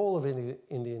 because the goal of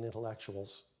Indian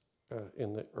intellectuals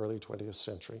in the early 20th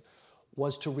century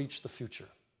was to reach the future.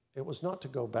 It was not to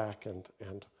go back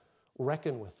and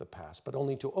reckon with the past, but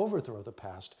only to overthrow the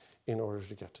past in order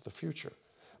to get to the future.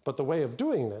 But the way of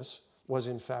doing this was,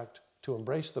 in fact, to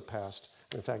embrace the past,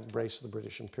 and in fact, embrace the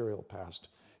British imperial past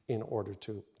in order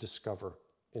to discover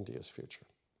India's future.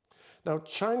 Now,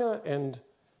 China and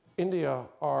India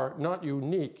are not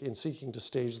unique in seeking to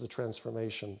stage the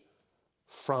transformation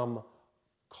from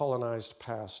colonized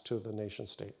past to the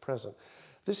nation-state present.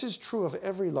 This is true of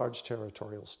every large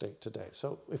territorial state today.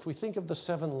 So if we think of the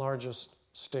 7 largest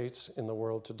states in the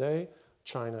world today,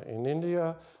 China and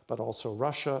India, but also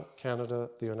Russia, Canada,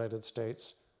 the United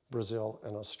States, Brazil,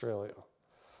 and Australia.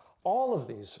 All of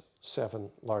these 7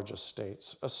 largest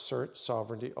states assert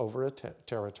sovereignty over a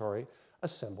territory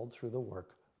assembled through the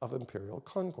work of imperial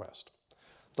conquest.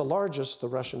 The largest, the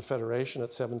Russian Federation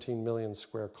at 17 million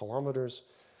square kilometers,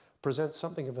 presents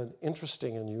something of an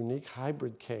interesting and unique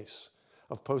hybrid case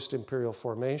of post-imperial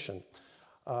formation.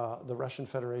 The Russian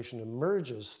Federation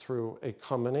emerges through a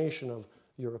combination of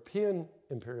European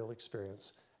imperial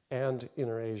experience and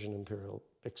inter-Asian imperial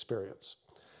experience.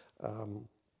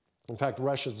 In fact,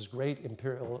 Russia's great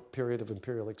period of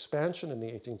imperial expansion in the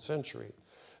 18th century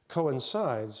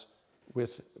coincides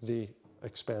with the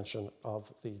expansion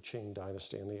of the Qing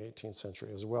dynasty in the 18th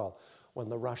century as well, when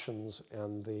the Russians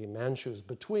and the Manchus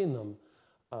between them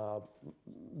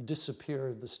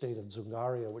disappeared the state of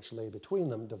Dzungaria, which lay between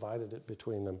them, divided it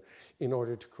between them, in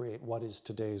order to create what is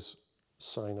today's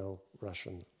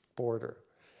Sino-Russian border.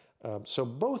 So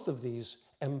both of these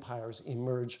empires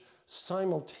emerge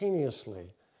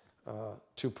simultaneously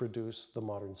to produce the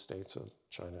modern states of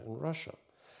China and Russia.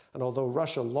 And although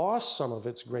Russia lost some of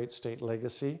its great state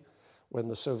legacy when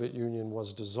the Soviet Union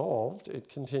was dissolved, it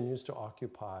continues to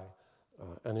occupy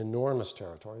an enormous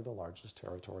territory, the largest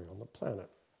territory on the planet.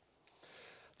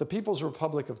 The People's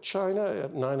Republic of China,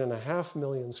 at 9.5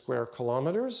 million square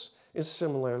kilometers, is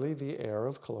similarly the heir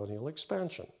of colonial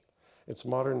expansion. Its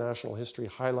modern national history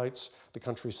highlights the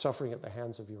country's suffering at the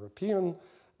hands of European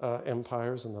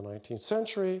empires in the 19th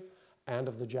century and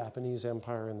of the Japanese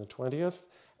Empire in the 20th.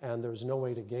 And there's no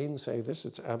way to gainsay this.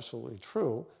 It's absolutely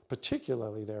true,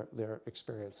 particularly their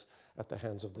experience at the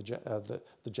hands of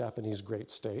the Japanese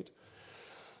great state.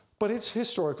 But its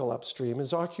historical upstream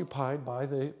is occupied by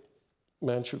the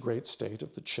Manchu great state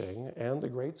of the Qing and the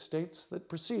great states that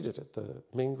preceded it, the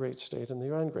Ming great state and the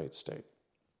Yuan great state.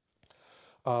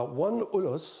 One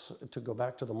ulus, to go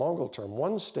back to the Mongol term,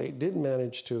 one state did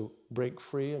manage to break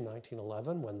free in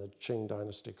 1911 when the Qing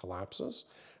dynasty collapses.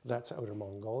 That's Outer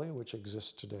Mongolia, which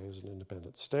exists today as an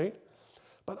independent state.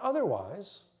 But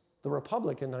otherwise, the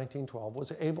Republic in 1912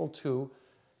 was able to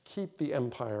keep the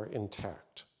empire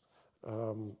intact.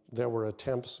 There were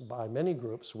attempts by many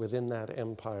groups within that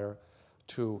empire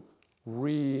to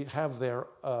have their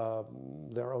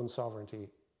own sovereignty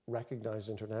recognized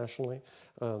internationally.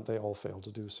 They all failed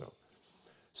to do so.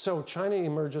 So China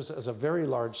emerges as a very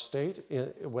large state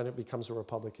when it becomes a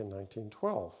republic in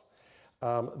 1912.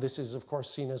 This is, of course,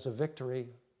 seen as a victory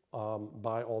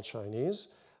by all Chinese,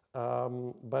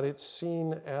 but it's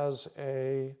seen as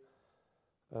a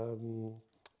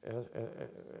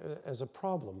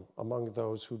problem among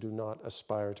those who do not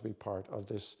aspire to be part of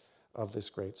this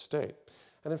great state.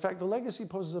 And in fact, the legacy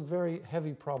poses a very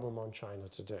heavy problem on China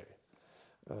today.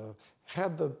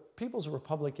 Had the People's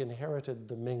Republic inherited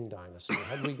the Ming dynasty,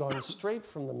 had we gone straight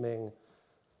from the Ming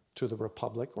to the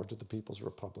Republic or to the People's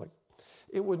Republic,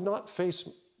 it would not face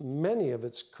many of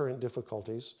its current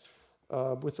difficulties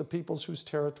with the peoples whose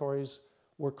territories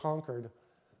were conquered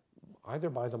either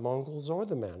by the Mongols or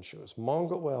the Manchus.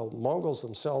 Mongols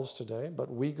themselves today,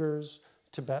 but Uyghurs,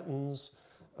 Tibetans,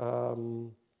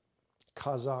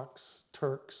 Kazakhs,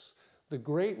 Turks, the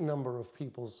great number of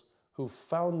peoples who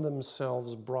found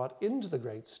themselves brought into the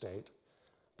great state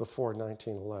before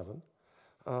 1911,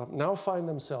 now find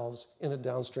themselves in a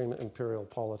downstream imperial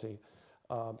polity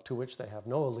to which they have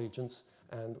no allegiance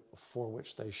and for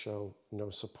which they show no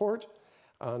support,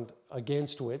 and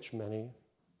against which many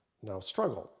now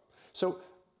struggle. So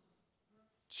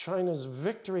China's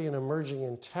victory in emerging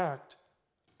intact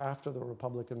after the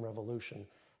Republican Revolution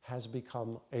has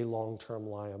become a long-term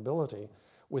liability,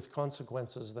 with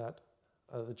consequences that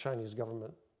the Chinese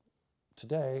government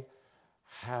today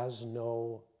has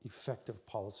no effective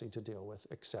policy to deal with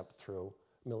except through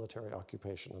military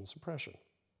occupation and suppression.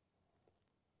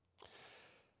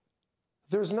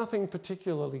 There's nothing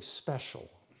particularly special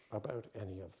about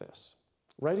any of this.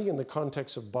 Writing in the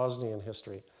context of Bosnian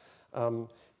history,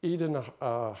 Eden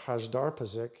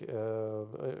Hajdarpazik,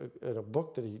 in a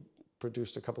book that he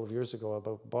produced a couple of years ago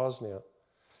about Bosnia,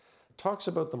 talks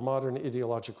about the modern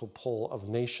ideological pull of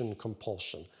nation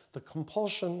compulsion, the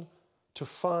compulsion to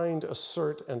find,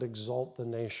 assert, and exalt the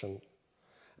nation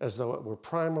as though it were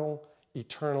primal,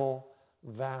 eternal,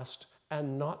 vast,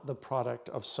 and not the product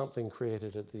of something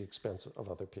created at the expense of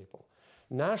other people.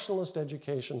 Nationalist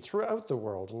education throughout the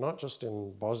world, not just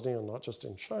in Bosnia, and not just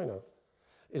in China,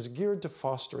 is geared to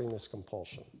fostering this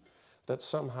compulsion, that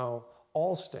somehow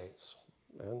all states,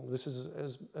 and this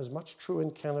is as much true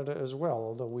in Canada as well,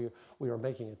 although we are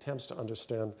making attempts to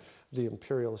understand the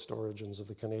imperialist origins of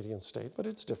the Canadian state, but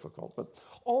it's difficult. But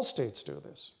all states do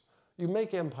this. You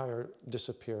make empire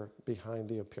disappear behind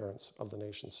the appearance of the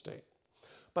nation state.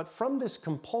 But from this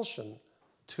compulsion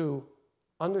to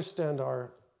understand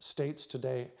our states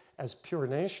today as pure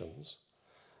nations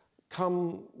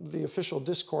come the official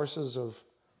discourses of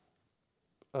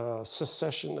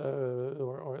secession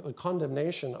or the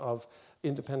condemnation of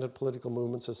independent political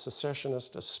movements as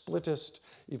secessionist, as splittist,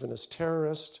 even as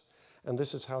terrorist. And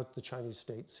this is how the Chinese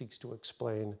state seeks to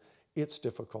explain its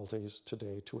difficulties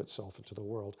today to itself and to the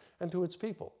world and to its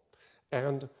people.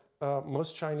 And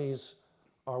most Chinese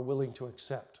are willing to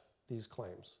accept these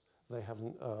claims. They have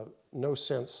no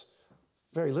sense,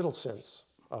 very little sense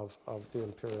of the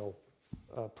imperial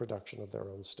production of their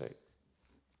own state.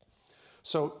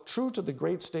 So true to the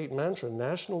great state mantra,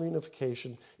 national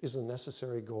unification is the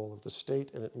necessary goal of the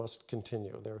state, and it must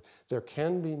continue. There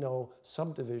can be no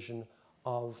subdivision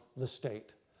of the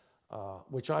state,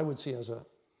 which I would see as a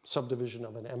subdivision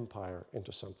of an empire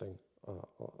into something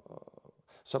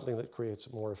that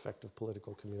creates more effective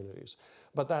political communities.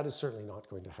 But that is certainly not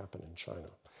going to happen in China.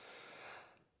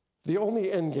 The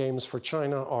only end games for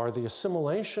China are the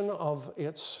assimilation of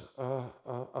its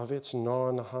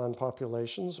non-Han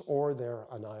populations or their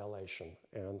annihilation,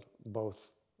 and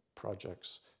both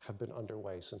projects have been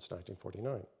underway since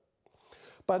 1949.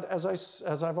 But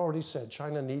as I've already said,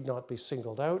 China need not be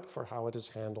singled out for how it has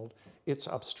handled its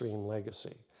upstream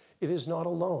legacy. It is not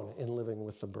alone in living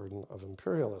with the burden of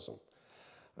imperialism.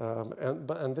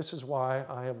 And this is why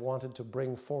I have wanted to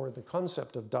bring forward the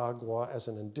concept of Dagua as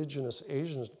an indigenous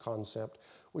Asian concept,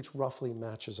 which roughly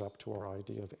matches up to our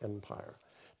idea of empire.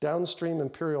 Downstream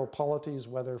imperial polities,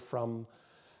 whether from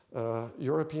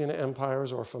European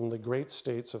empires or from the great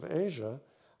states of Asia,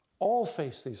 all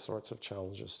face these sorts of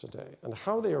challenges today. And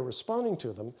how they are responding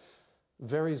to them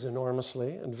varies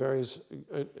enormously and varies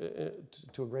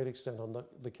to a great extent on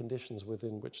the conditions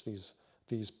within which these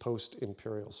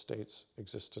post-imperial states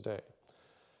exist today.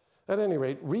 At any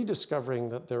rate, rediscovering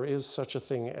that there is such a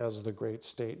thing as the great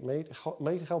state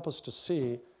might help us to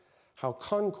see how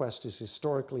conquest is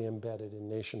historically embedded in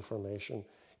nation formation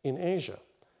in Asia.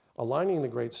 Aligning the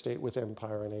great state with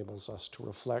empire enables us to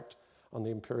reflect on the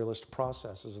imperialist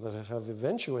processes that have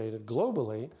eventuated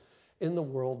globally in the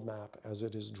world map as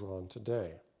it is drawn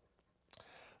today.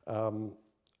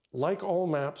 Like all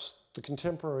maps, the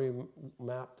contemporary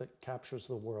map that captures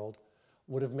the world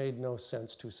would have made no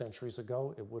sense 2 centuries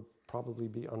ago. It would probably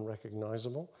be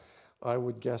unrecognizable. I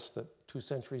would guess that 2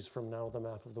 centuries from now, the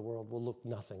map of the world will look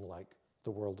nothing like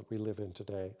the world that we live in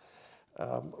today.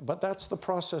 But that's the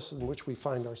process in which we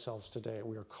find ourselves today.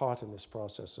 We are caught in this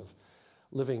process of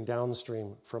living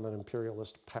downstream from an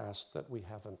imperialist past that we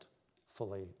haven't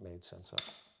fully made sense of.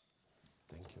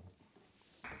 Thank you.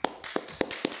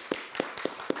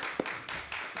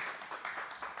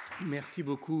 Merci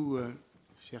beaucoup,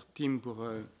 cher Tim,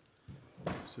 pour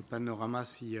ce panorama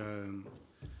si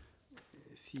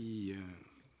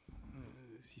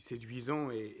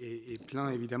séduisant et plein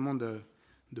évidemment de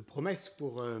promesses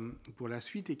pour la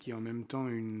suite, et qui est en même temps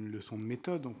une leçon de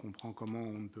méthode. On comprend comment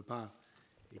on ne peut pas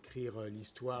écrire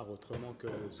l'histoire autrement que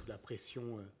sous la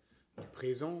pression du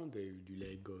présent, du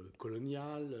legs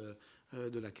colonial,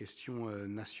 de la question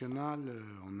nationale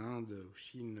en Inde, en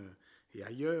Chine et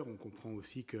ailleurs. On comprend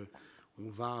aussi qu'on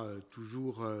va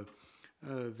toujours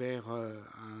vers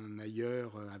un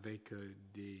ailleurs avec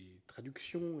des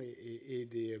traductions et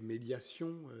des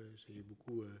médiations. J'ai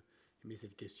beaucoup aimé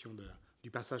cette question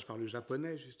du passage par le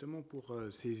japonais, justement, pour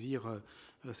saisir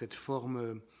cette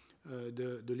forme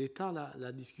de l'État.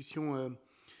 La discussion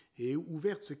est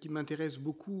ouverte. Ce qui m'intéresse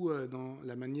beaucoup dans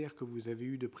la manière que vous avez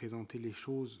eue de présenter les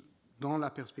choses dans la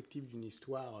perspective d'une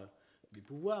histoire des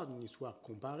pouvoirs, d'une histoire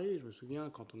comparée. Je me souviens,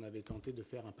 quand on avait tenté de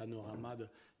faire un panorama de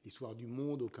l'histoire du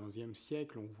monde au XVe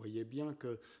siècle, on voyait bien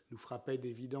que nous frappait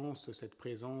d'évidence cette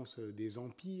présence des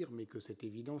empires, mais que cette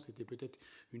évidence était peut-être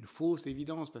une fausse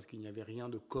évidence, parce qu'il n'y avait rien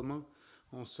de commun,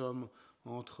 en somme,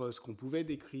 entre ce qu'on pouvait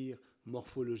décrire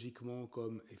morphologiquement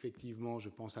comme, effectivement, je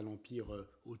pense à l'Empire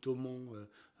ottoman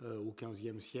au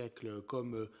XVe siècle,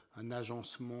 comme un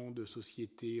agencement de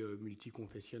sociétés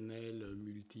multiconfessionnelles,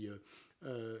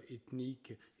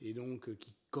 multi-ethniques, et donc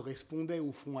qui correspondait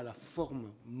au fond à la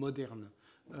forme moderne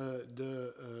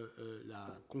de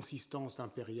la consistance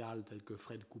impériale telle que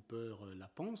Fred Cooper la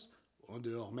pense, en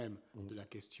dehors même de la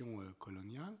question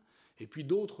coloniale, et puis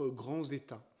d'autres grands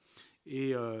États.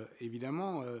 Et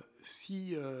évidemment,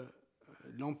 si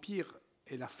l'empire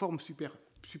est la forme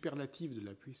superlative de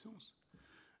la puissance,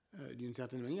 d'une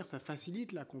certaine manière, ça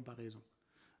facilite la comparaison.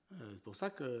 C'est pour ça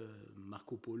que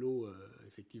Marco Polo,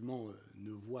 effectivement,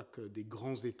 ne voit que des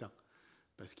grands États,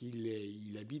 parce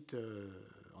qu'il habite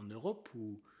en Europe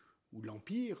où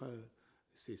l'empire,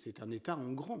 c'est un État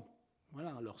en grand.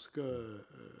 Voilà, lorsque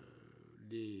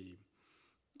les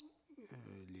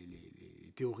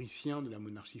théoriciens de la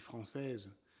monarchie française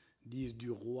disent du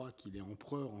roi qu'il est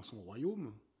empereur en son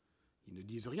royaume, ils ne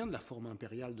disent rien de la forme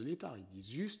impériale de l'État, ils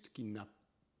disent juste qu'il n'a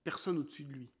personne au-dessus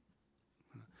de lui.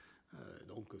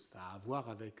 Donc ça a à voir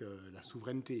avec la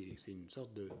souveraineté, et c'est une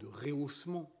sorte de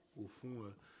rehaussement, au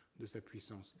fond, de sa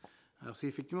puissance. Alors c'est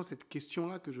effectivement cette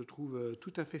question-là que je trouve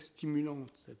tout à fait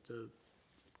stimulante, cette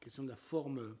question de la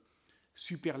forme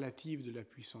superlative de la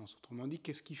puissance. Autrement dit,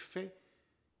 qu'est-ce qui fait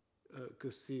que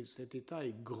cet État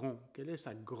est grand? Quelle est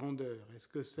sa grandeur? Est-ce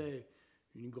que c'est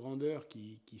une grandeur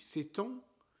qui s'étend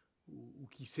ou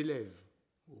qui s'élève,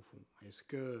 au fond? Est-ce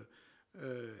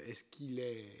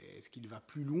qu'il va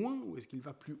plus loin ou est-ce qu'il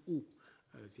va plus haut?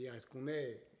 C'est-à-dire, est-ce qu'on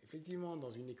est effectivement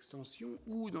dans une extension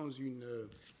ou dans une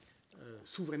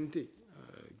souveraineté,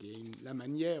 qui est la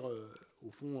manière,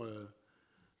 au fond,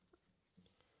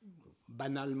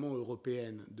 banalement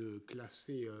européenne de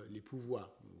classer les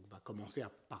pouvoirs. On va commencer à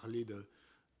parler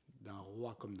d'un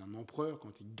roi comme d'un empereur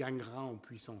quand il gagnera en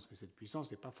puissance. Mais cette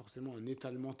puissance n'est pas forcément un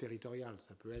étalement territorial.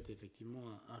 Ça peut être effectivement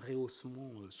un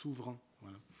rehaussement souverain.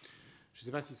 Voilà. Je ne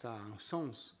sais pas si ça a un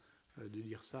sens de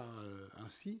dire ça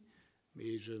ainsi,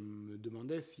 mais je me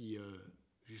demandais si,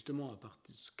 justement, à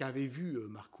partir de ce qu'avait vu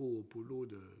Marco Polo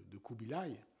de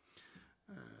Kubilai,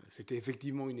 c'était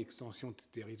effectivement une extension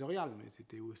territoriale, mais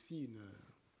c'était aussi une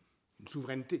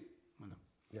souveraineté. Voilà.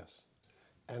 Yes.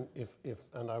 And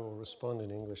and I will respond in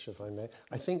English if I may.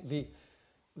 I think the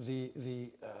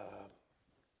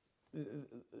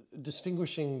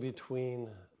distinguishing between,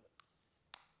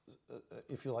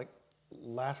 if you like,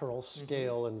 lateral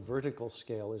scale and vertical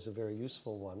scale is a very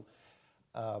useful one.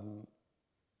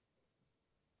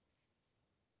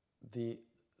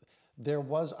 There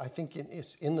was, I think,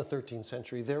 in the 13th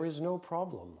century, there is no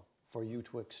problem for you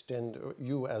to extend,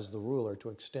 you as the ruler, to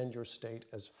extend your state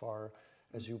as far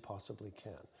as you possibly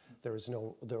can. There is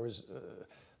not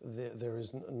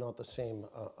the same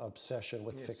obsession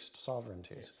with fixed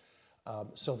sovereignties.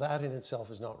 So that in itself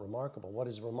is not remarkable. What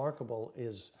is remarkable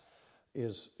is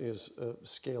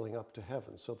scaling up to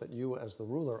heaven, so that you as the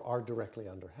ruler are directly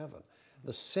under heaven.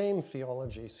 The same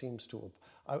theology seems to,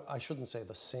 I shouldn't say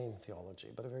the same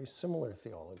theology, but a very similar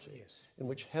theology, in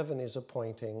which heaven is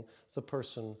appointing the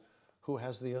person who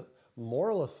has the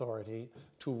moral authority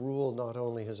to rule not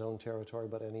only his own territory,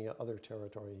 but any other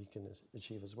territory he can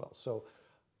achieve as well. So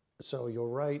you're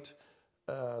right.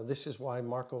 This is why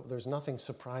there's nothing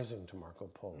surprising to Marco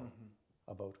Polo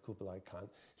about Kublai Khan.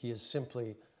 He is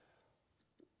simply,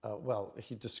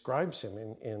 he describes him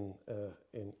in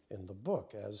the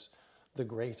book as the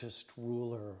greatest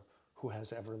ruler who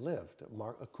has ever lived.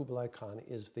 Kublai Khan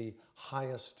is the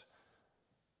highest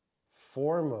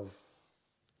form of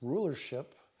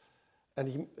rulership, and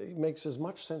he makes as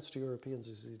much sense to Europeans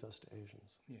as he does to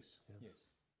Asians. Yes.